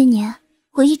这些年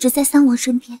我一直在3王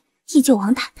身边替九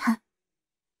王打探，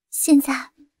现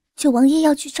在九王爷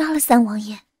要去抓了3王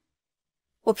爷。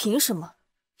我凭什么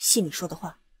信你说的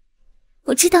话？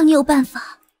我知道你有办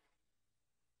法。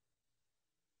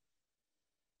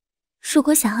如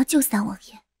果想要救3王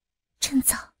爷，趁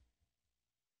早。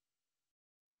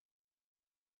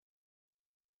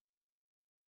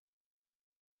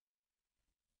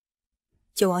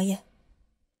九王爷。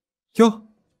哟，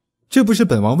这不是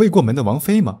本王未过门的王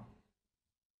妃吗？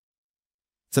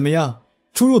怎么样，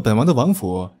出入本王的王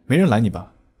府，没人拦你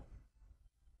吧？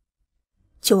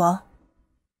九王，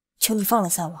求你放了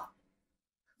3王。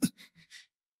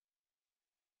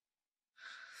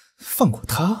放过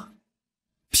他？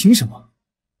凭什么？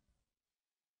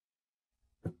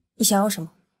你想要什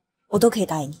么，我都可以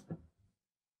答应你。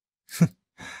哼，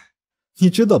你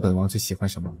知道本王最喜欢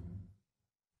什么？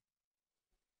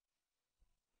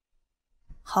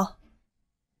好，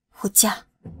我嫁。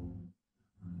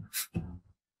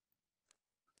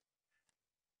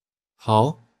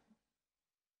好。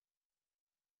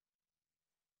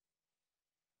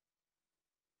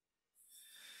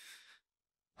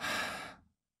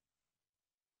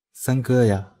三哥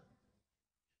呀，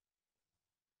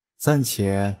暂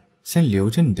且先留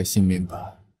着你的性命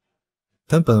吧。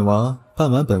等本王办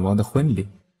完本王的婚礼，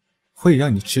会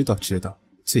让你知道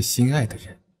最心爱的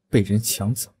人被人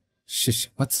抢走是什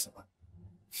么滋味。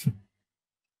哼！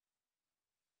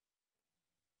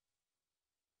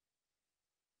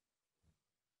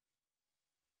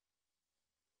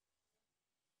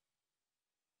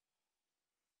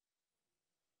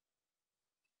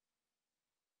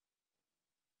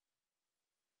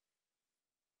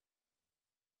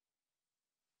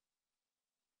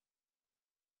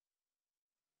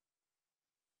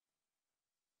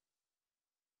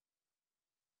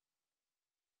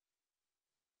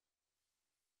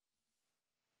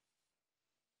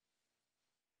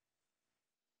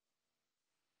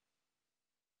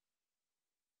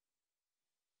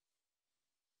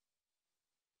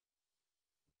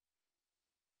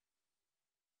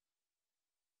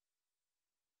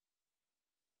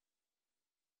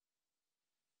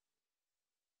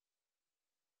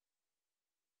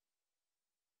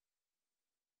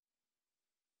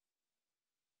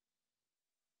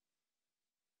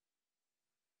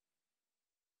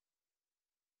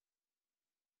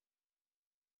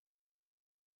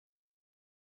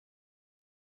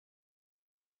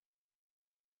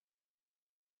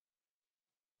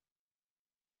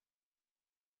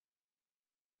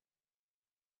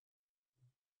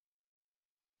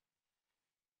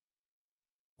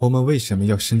我们为什么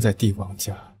要生在帝王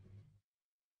家？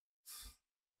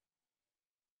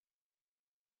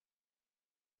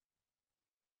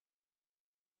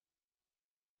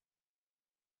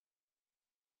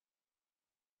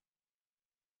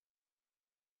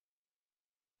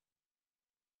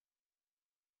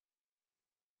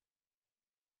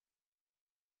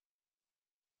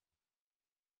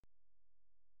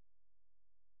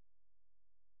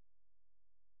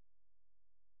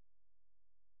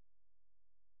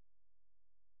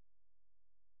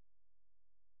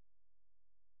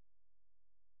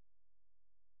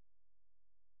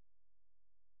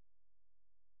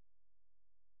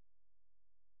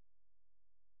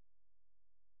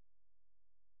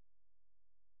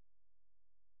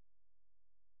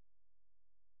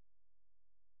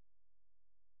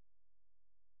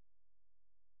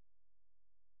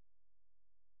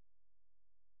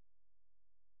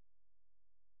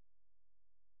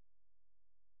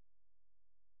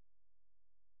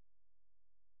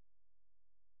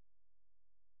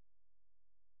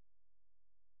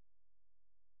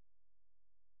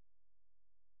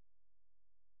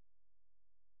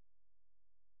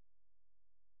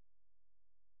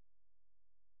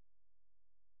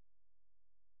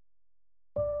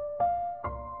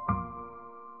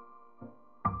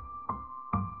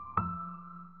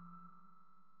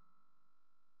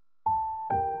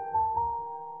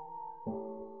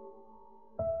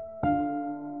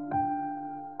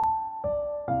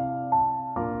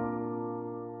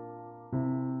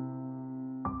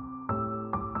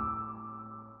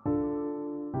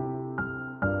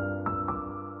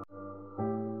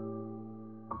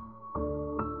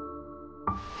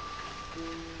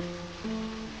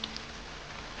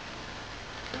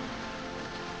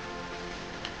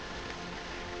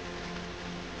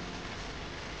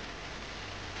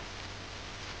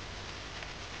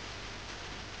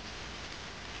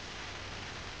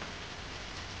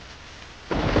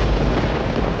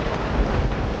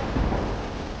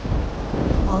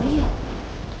王爷，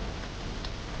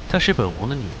她是本王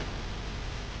的女儿。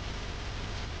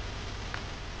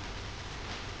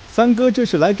三哥，这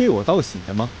是来给我道喜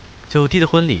的吗？九弟的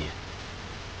婚礼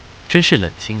真是冷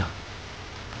清啊！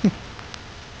哼，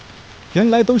原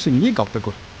来都是你搞的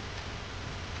鬼。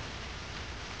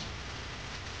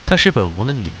她是本王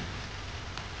的女儿。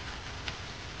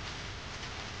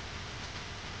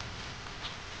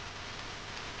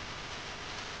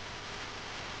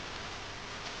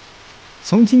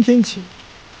从今天起，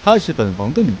她是本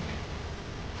王的女人。